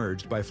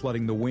submerged by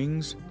flooding the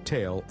wings,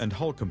 tail, and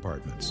hull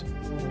compartments.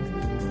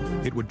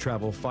 It would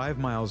travel 5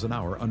 miles an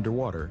hour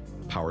underwater,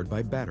 powered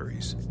by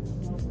batteries.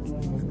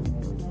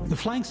 The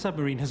flying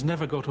submarine has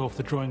never got off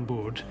the drawing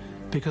board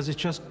because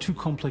it's just too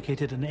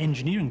complicated an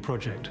engineering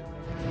project.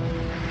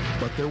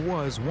 But there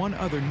was one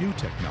other new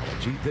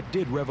technology that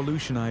did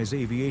revolutionize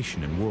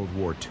aviation in World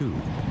War II.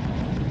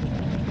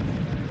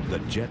 The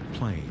jet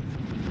plane.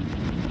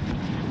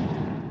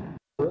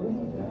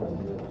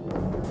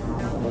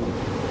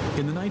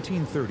 In the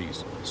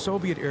 1930s,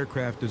 Soviet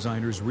aircraft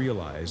designers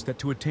realized that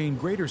to attain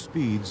greater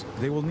speeds,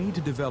 they will need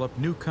to develop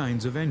new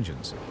kinds of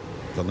engines.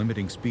 The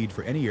limiting speed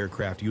for any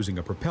aircraft using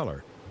a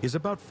propeller is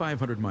about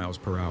 500 miles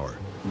per hour.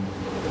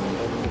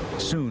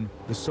 Soon,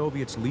 the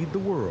Soviets lead the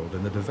world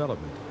in the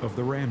development of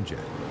the ramjet.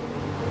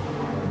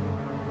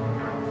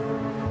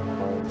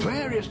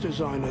 Various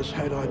designers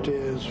had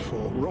ideas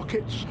for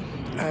rockets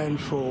and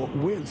for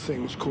weird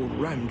things called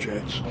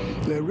ramjets.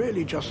 They're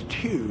really just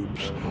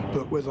tubes,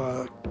 but with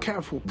a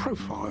careful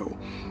profile.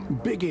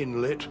 Big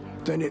inlet,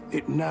 then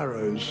it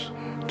narrows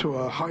to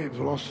a high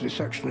velocity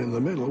section in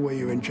the middle where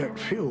you inject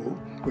fuel,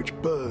 which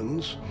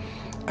burns,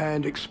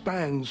 and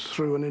expands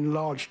through an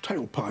enlarged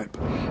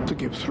tailpipe to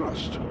give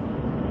thrust.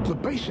 The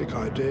basic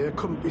idea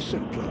couldn't be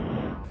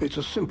simpler. It's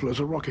as simple as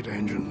a rocket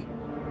engine.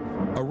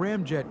 A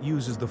ramjet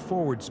uses the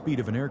forward speed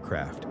of an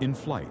aircraft in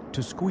flight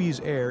to squeeze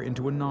air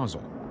into a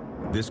nozzle.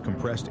 This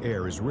compressed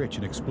air is rich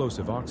in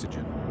explosive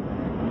oxygen.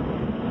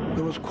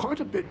 There was quite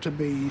a bit to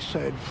be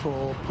said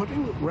for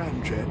putting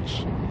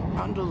ramjets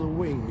under the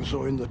wings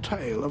or in the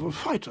tail of a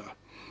fighter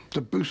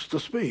to boost the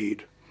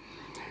speed.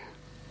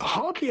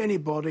 Hardly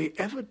anybody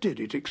ever did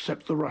it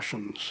except the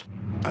Russians,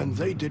 and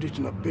they did it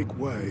in a big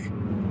way.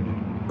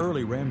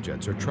 Early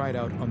ramjets are tried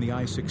out on the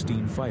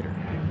I-16 fighter.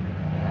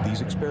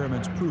 These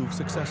experiments prove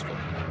successful.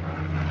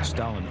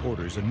 Stalin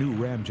orders a new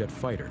ramjet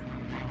fighter.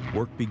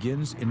 Work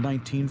begins in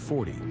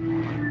 1940.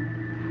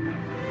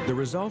 The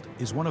result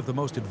is one of the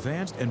most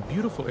advanced and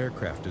beautiful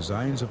aircraft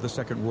designs of the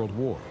Second World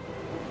War,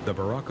 the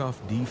Barakov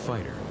D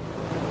fighter.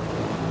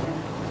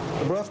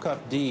 The Barakov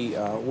D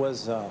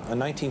was a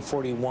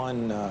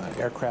 1941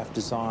 aircraft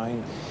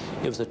design.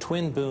 It was a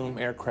twin-boom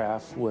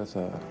aircraft with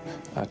a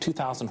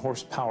 2,000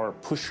 horsepower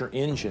pusher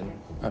engine,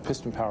 a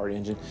piston-powered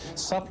engine,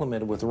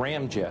 supplemented with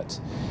ramjets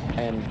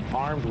and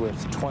armed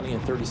with 20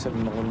 and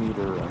 37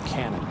 millimeter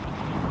cannon.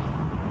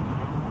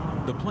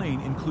 The plane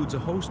includes a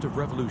host of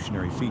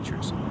revolutionary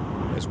features.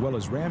 As well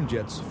as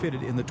ramjets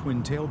fitted in the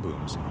twin tail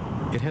booms,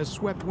 it has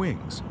swept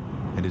wings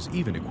and is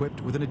even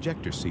equipped with an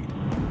ejector seat.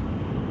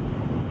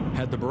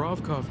 Had the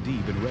Barakov D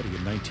been ready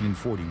in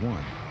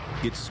 1941,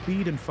 its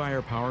speed and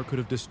firepower could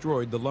have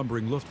destroyed the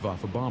lumbering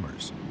Luftwaffe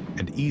bombers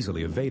and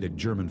easily evaded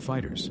German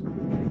fighters.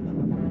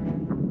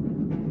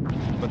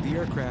 But the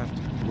aircraft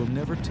will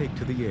never take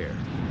to the air.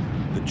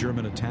 The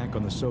German attack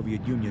on the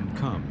Soviet Union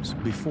comes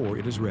before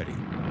it is ready.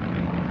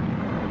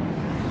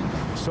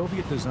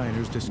 Soviet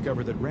designers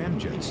discover that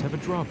ramjets have a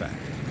drawback.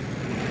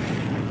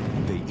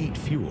 They eat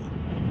fuel.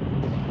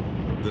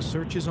 The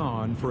search is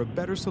on for a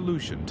better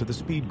solution to the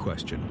speed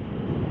question.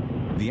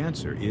 The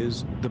answer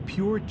is the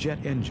pure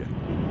jet engine.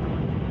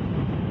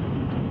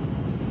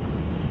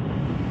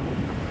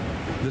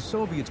 The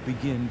Soviets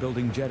begin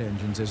building jet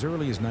engines as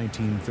early as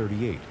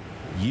 1938,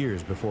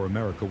 years before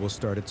America will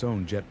start its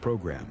own jet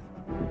program.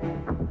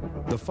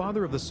 The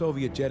father of the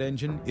Soviet jet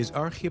engine is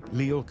Arkhip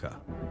Lyulka.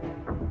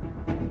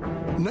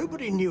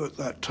 Nobody knew at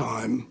that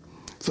time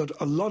that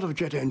a lot of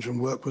jet engine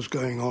work was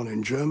going on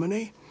in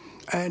Germany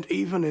and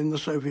even in the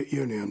Soviet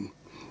Union.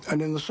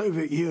 And in the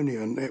Soviet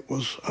Union, it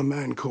was a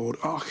man called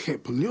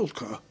Arkhip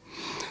Lyulka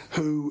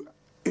who,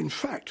 in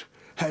fact,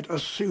 had a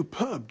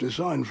superb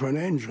design for an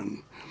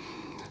engine.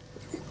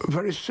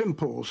 Very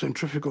simple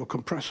centrifugal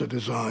compressor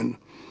design,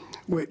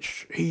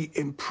 which he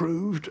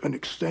improved and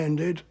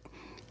extended,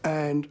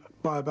 and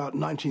by about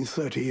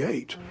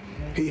 1938,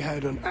 he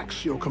had an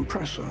axial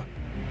compressor.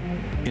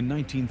 In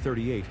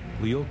 1938,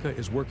 Lyulka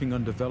is working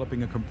on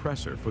developing a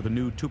compressor for the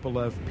new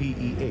Tupolev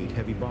PE-8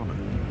 heavy bomber.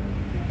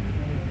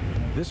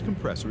 This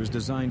compressor is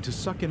designed to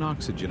suck in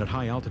oxygen at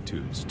high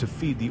altitudes to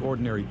feed the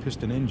ordinary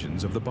piston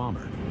engines of the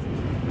bomber.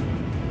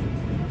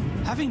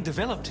 Having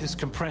developed his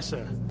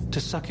compressor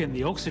to suck in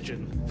the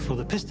oxygen for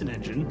the piston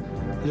engine,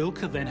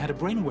 Lyulka then had a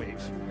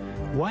brainwave.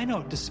 Why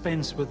not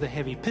dispense with the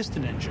heavy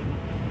piston engine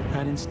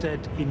and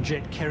instead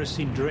inject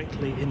kerosene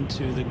directly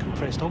into the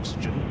compressed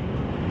oxygen?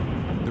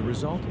 The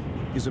result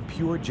is a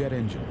pure jet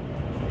engine.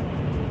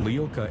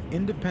 Lyulka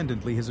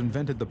independently has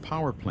invented the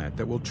power plant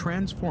that will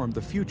transform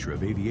the future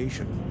of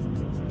aviation.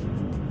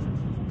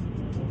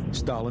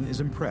 Stalin is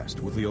impressed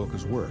with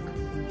Lyulka's work.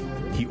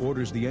 He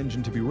orders the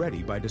engine to be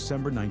ready by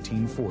December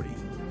 1940.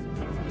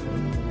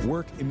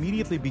 Work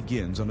immediately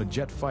begins on a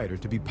jet fighter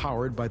to be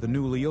powered by the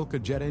new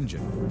Lyulka jet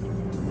engine.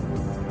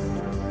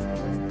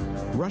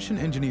 Russian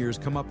engineers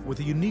come up with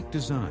a unique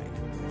design.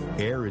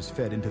 Air is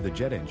fed into the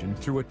jet engine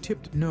through a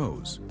tipped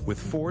nose with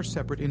 4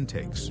 separate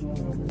intakes.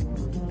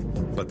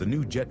 But the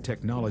new jet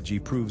technology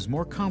proves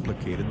more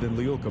complicated than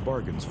Lyoka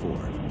bargains for.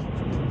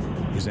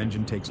 His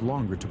engine takes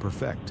longer to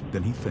perfect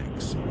than he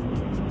thinks.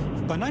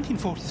 By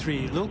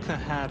 1943, Lyoka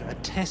had a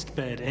test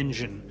bed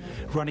engine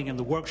running in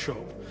the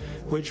workshop,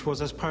 which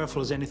was as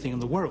powerful as anything in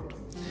the world.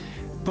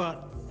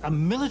 But a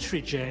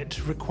military jet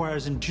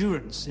requires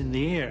endurance in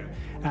the air,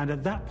 and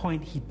at that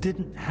point he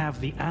didn't have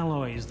the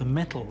alloys, the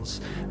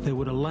metals, that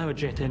would allow a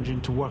jet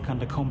engine to work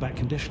under combat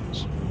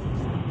conditions.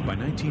 By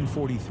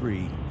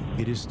 1943,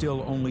 it is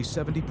still only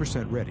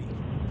 70% ready.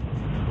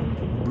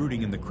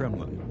 Brooding in the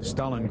Kremlin,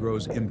 Stalin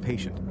grows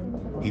impatient.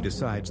 He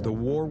decides the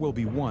war will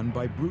be won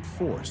by brute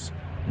force,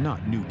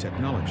 not new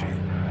technology.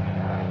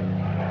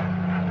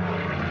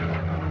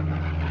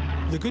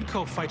 The Good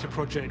Cop fighter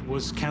project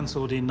was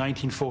cancelled in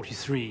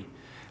 1943.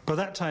 By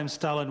that time,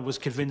 Stalin was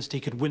convinced he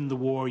could win the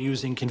war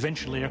using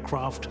conventional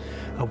aircraft,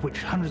 of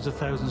which hundreds of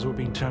thousands were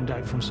being turned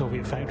out from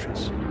Soviet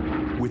factories.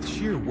 With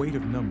sheer weight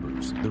of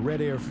numbers, the Red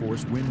Air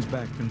Force wins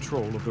back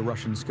control of the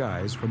Russian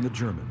skies from the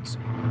Germans.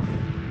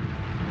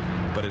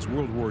 But as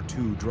World War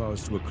II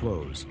draws to a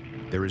close,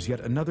 there is yet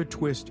another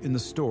twist in the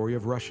story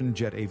of Russian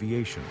jet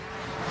aviation.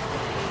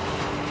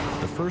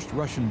 The first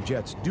Russian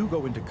jets do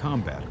go into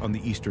combat on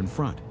the Eastern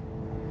Front,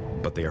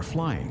 but they are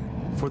flying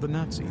for the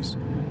Nazis.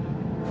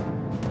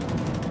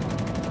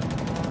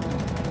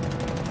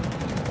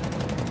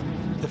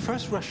 The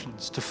first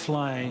Russians to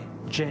fly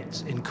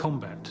jets in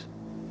combat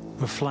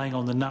were flying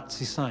on the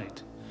Nazi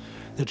side.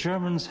 The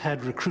Germans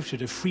had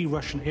recruited a free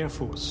Russian Air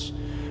Force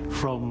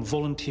from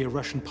volunteer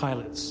Russian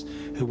pilots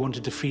who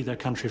wanted to free their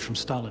country from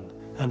Stalin,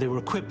 and they were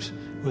equipped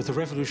with the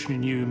revolutionary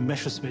new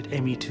Messerschmitt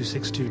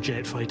Me-262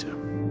 jet fighter.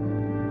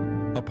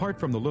 Apart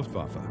from the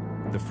Luftwaffe,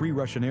 the Free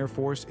Russian Air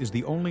Force is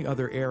the only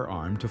other air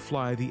arm to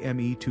fly the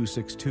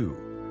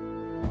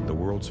Me-262, the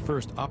world's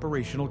first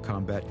operational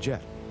combat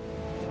jet.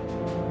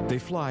 They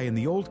fly in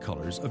the old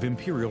colors of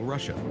Imperial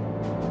Russia.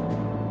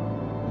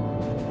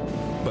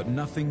 But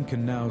nothing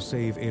can now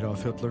save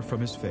Adolf Hitler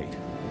from his fate.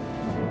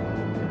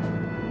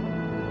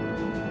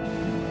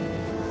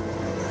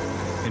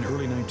 In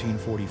early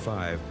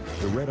 1945,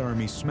 the Red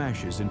Army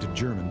smashes into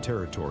German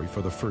territory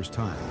for the first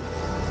time,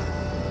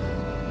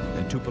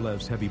 and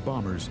Tupolev's heavy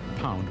bombers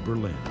pound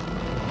Berlin.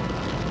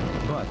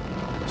 But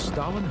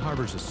Stalin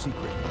harbors a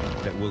secret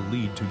that will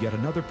lead to yet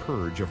another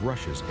purge of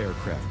Russia's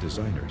aircraft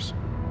designers.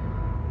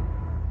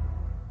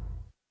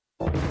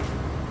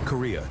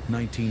 Korea,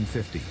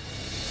 1950.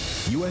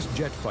 U.S.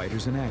 jet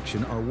fighters in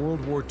action are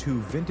World War II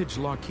vintage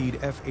Lockheed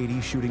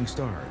F-80 Shooting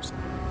Stars.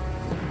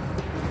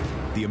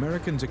 The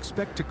Americans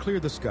expect to clear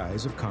the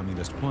skies of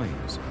communist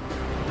planes.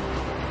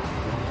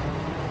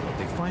 But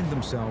they find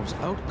themselves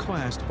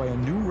outclassed by a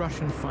new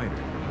Russian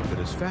fighter that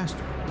is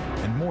faster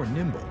and more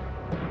nimble.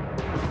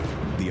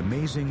 The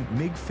amazing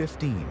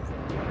MiG-15.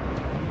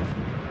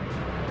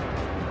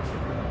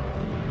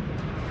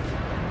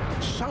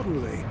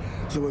 Suddenly,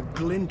 there were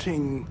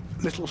glinting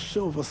little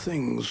silver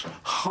things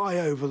high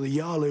over the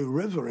Yalu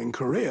River in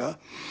Korea,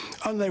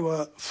 and they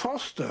were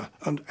faster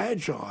and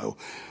agile.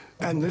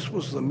 And this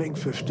was the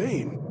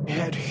MiG-15. It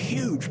had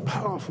huge,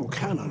 powerful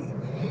cannon.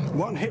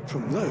 One hit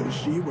from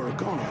those, you were a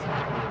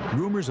goner.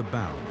 Rumors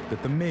abound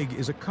that the MiG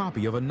is a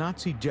copy of a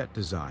Nazi jet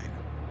design,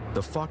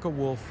 the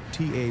Focke-Wulf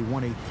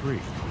TA-183.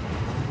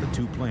 The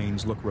two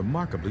planes look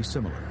remarkably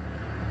similar.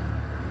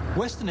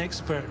 Western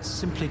experts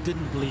simply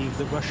didn't believe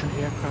that Russian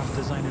aircraft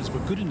designers were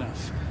good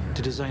enough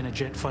to design a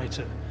jet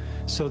fighter,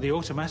 so they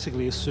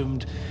automatically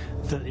assumed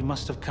that they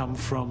must have come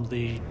from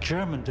the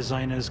German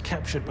designers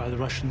captured by the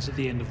Russians at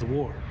the end of the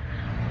war.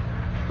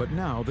 But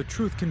now the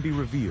truth can be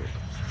revealed.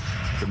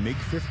 The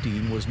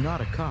MiG-15 was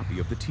not a copy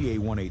of the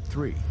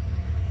TA-183.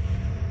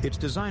 Its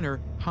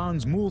designer,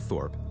 Hans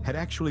Multhorpe, had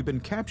actually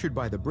been captured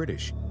by the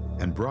British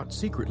and brought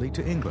secretly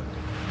to England.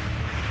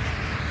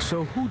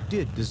 So who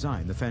did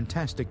design the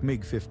fantastic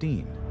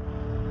MiG-15?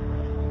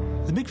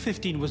 The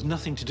MiG-15 was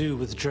nothing to do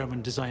with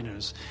German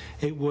designers.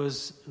 It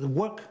was the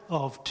work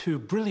of two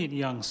brilliant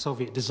young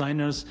Soviet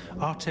designers,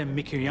 Artem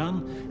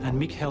Mikoyan and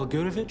Mikhail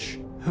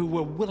Gurevich, who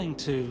were willing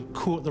to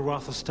court the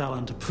wrath of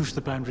Stalin to push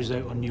the boundaries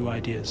out on new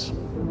ideas.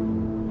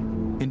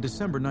 In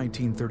December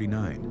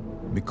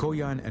 1939,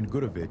 Mikoyan and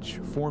Gurevich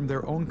formed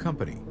their own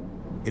company.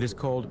 It is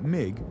called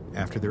MiG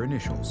after their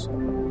initials.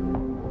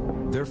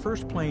 Their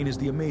first plane is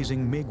the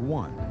amazing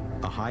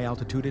MiG-1, a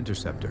high-altitude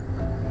interceptor.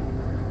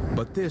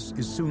 But this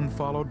is soon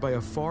followed by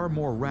a far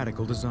more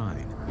radical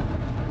design.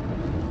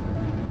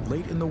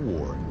 Late in the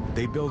war,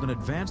 they build an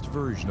advanced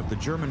version of the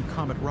German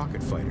Comet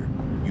rocket fighter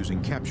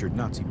using captured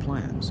Nazi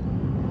plans.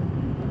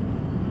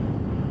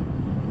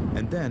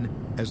 And then,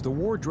 as the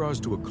war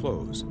draws to a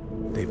close,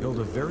 they build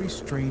a very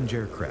strange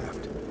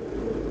aircraft.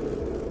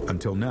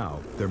 Until now,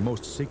 their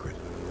most secret,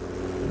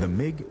 the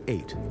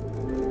MiG-8.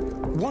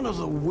 One of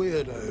the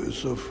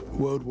weirdos of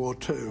World War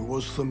II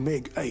was the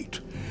MiG-8,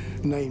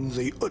 named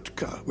the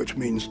Utka, which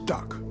means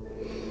duck.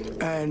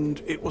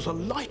 And it was a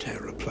light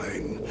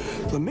aeroplane.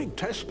 The MiG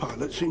test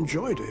pilots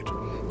enjoyed it,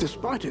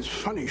 despite its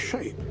funny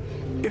shape.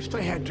 if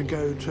they had to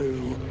go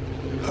to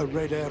a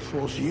Red Air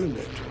Force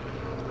unit,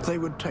 they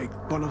would take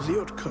one of the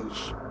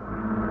Utkas.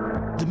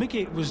 The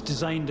MiG-8 was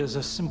designed as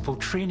a simple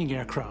training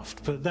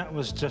aircraft, but that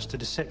was just a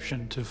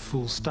deception to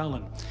fool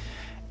Stalin.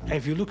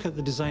 If you look at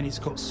the design, it's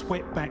got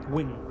swept-back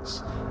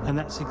wings, and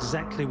that's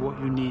exactly what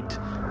you need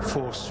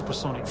for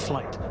supersonic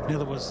flight. In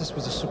other words, this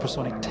was a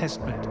supersonic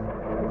test bed.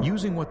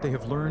 Using what they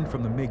have learned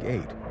from the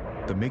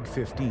MiG-8, the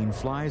MiG-15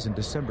 flies in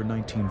December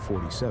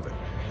 1947,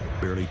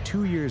 barely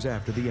 2 years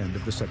after the end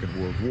of the Second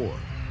World War.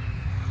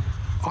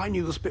 I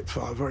knew the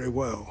Spitfire very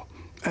well,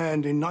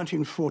 and in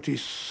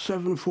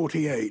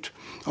 1947-48,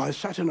 I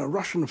sat in a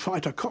Russian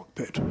fighter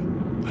cockpit,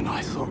 and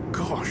I thought,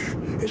 gosh,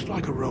 it's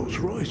like a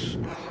Rolls-Royce.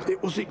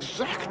 It was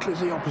exactly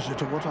the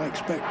opposite of what I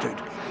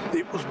expected.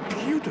 It was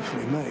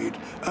beautifully made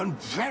and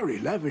very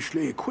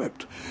lavishly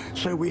equipped,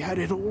 so we had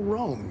it all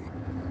wrong.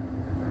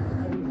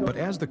 But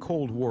as the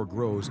Cold War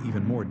grows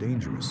even more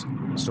dangerous,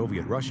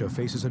 Soviet Russia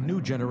faces a new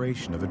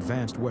generation of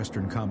advanced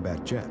Western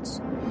combat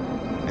jets.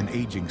 An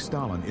aging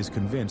Stalin is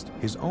convinced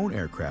his own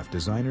aircraft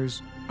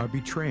designers are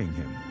betraying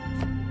him.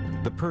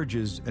 The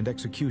purges and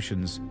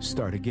executions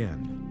start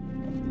again.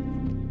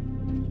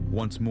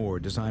 Once more,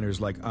 designers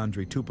like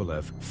Andrei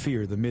Tupolev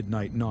fear the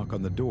midnight knock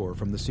on the door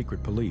from the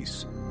secret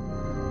police.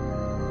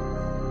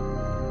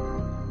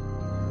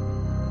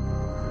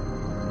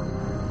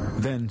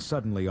 Then,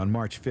 suddenly, on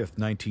March 5th,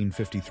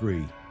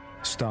 1953,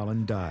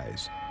 Stalin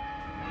dies.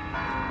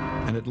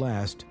 And at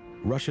last,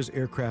 Russia's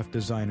aircraft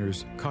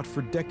designers, caught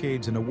for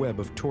decades in a web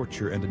of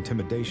torture and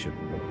intimidation,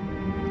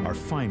 are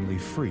finally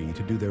free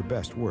to do their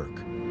best work.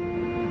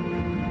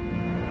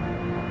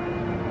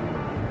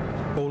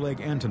 Oleg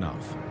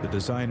Antonov, the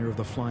designer of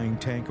the flying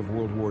tank of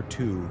World War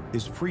II,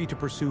 is free to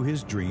pursue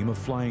his dream of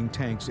flying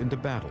tanks into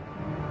battle.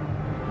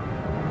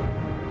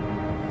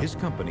 His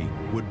company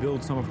would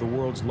build some of the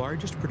world's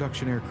largest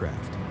production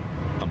aircraft,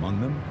 among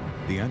them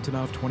the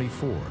Antonov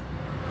 24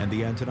 and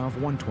the Antonov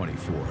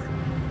 124,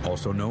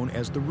 also known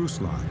as the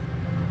Ruslan.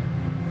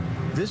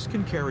 This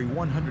can carry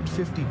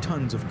 150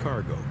 tons of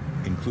cargo,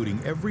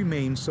 including every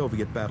main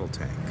Soviet battle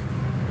tank.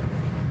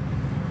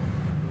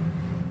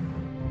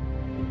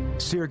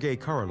 Sergei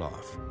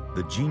Korolev,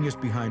 the genius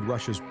behind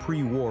Russia's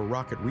pre-war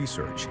rocket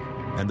research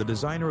and the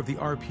designer of the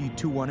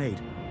RP-218,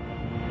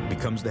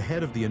 becomes the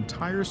head of the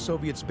entire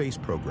Soviet space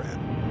program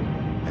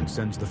and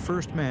sends the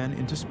first man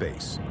into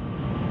space.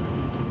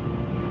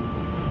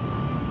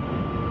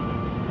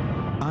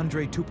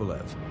 Andrei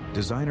Tupolev,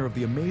 designer of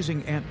the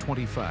amazing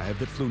Ant-25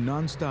 that flew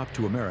non-stop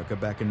to America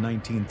back in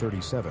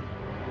 1937,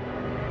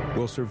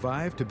 will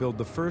survive to build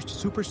the first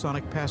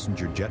supersonic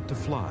passenger jet to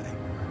fly,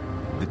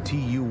 the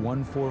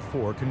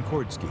Tu-144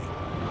 Konkordsky.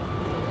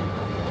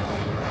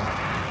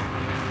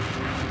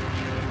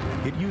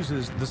 It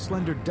uses the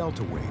slender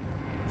delta wing,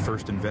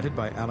 first invented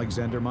by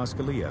Alexander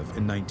Moskalev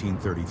in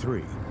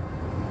 1933,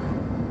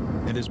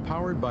 and is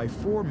powered by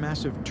 4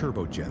 massive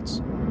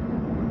turbojets,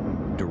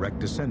 direct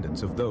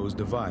descendants of those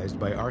devised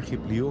by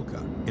Arkhip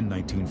Lyulka in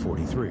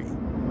 1943.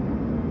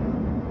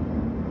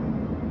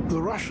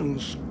 The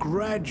Russians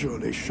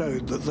gradually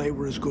showed that they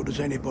were as good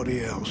as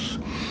anybody else.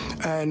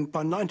 And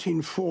by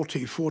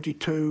 1940,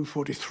 42,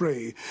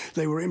 43,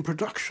 they were in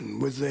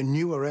production with their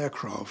newer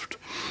aircraft.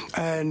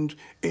 And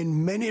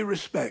in many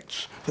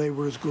respects, they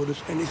were as good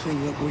as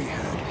anything that we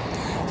had.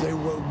 They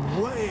were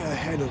way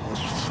ahead of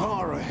us,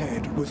 far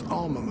ahead with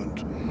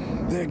armament.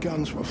 Their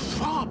guns were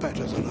far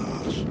better than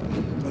ours.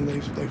 And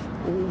they've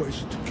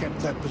always kept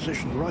that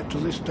position right to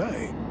this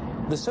day.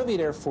 The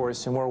Soviet Air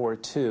Force in World War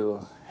II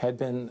had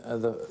been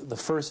the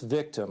first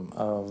victim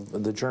of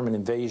the German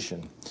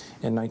invasion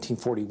in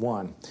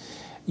 1941.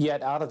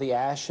 Yet out of the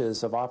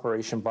ashes of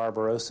Operation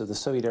Barbarossa, the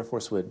Soviet Air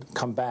Force would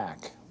come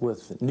back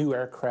with new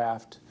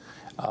aircraft,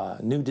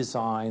 new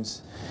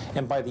designs,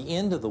 and by the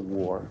end of the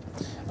war,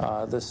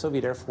 the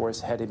Soviet Air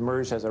Force had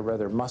emerged as a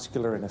rather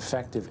muscular and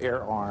effective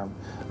air arm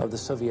of the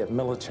Soviet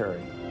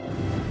military.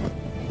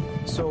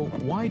 So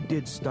why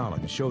did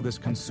Stalin show this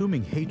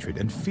consuming hatred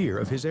and fear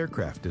of his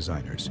aircraft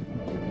designers?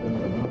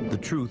 The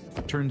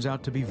truth turns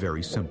out to be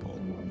very simple.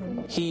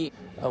 He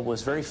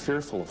was very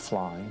fearful of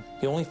flying.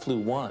 He only flew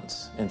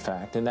once, in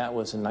fact, and that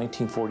was in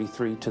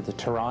 1943 to the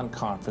Tehran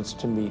conference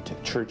to meet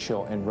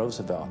Churchill and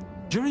Roosevelt.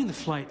 During the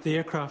flight, the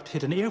aircraft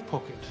hit an air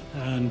pocket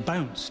and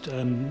bounced,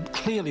 and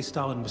clearly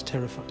Stalin was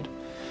terrified.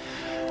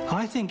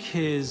 I think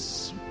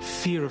his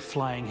fear of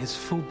flying, his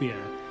phobia,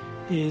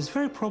 is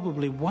very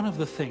probably one of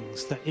the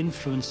things that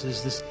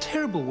influences this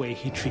terrible way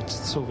he treats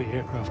the Soviet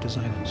aircraft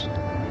designers.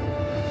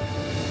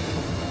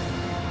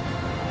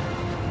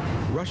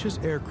 Russia's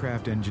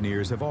aircraft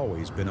engineers have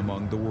always been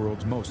among the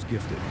world's most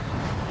gifted.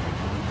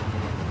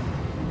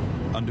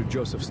 Under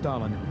Joseph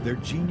Stalin, their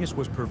genius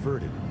was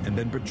perverted and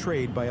then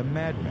betrayed by a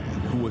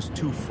madman who was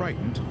too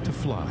frightened to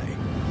fly.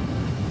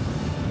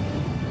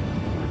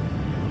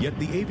 Yet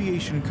the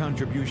aviation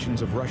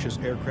contributions of Russia's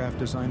aircraft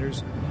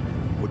designers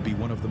would be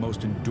one of the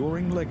most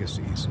enduring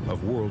legacies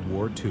of World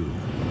War II.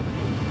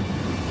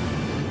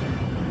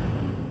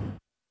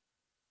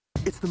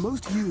 It's the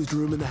most used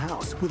room in the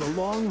house with a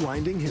long,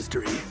 winding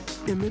history.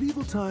 In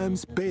medieval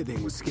times,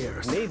 bathing was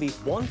scarce. Maybe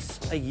once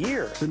a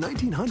year. The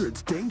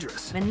 1900s,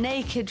 dangerous. A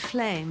naked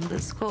flame that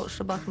scorched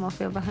the bottom off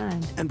your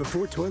behind. And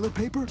before toilet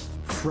paper,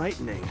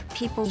 frightening.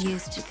 People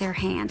used their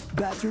hands.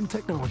 Bathroom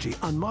technology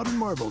on Modern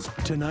Marvels,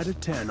 tonight at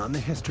 10 on the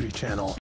History Channel.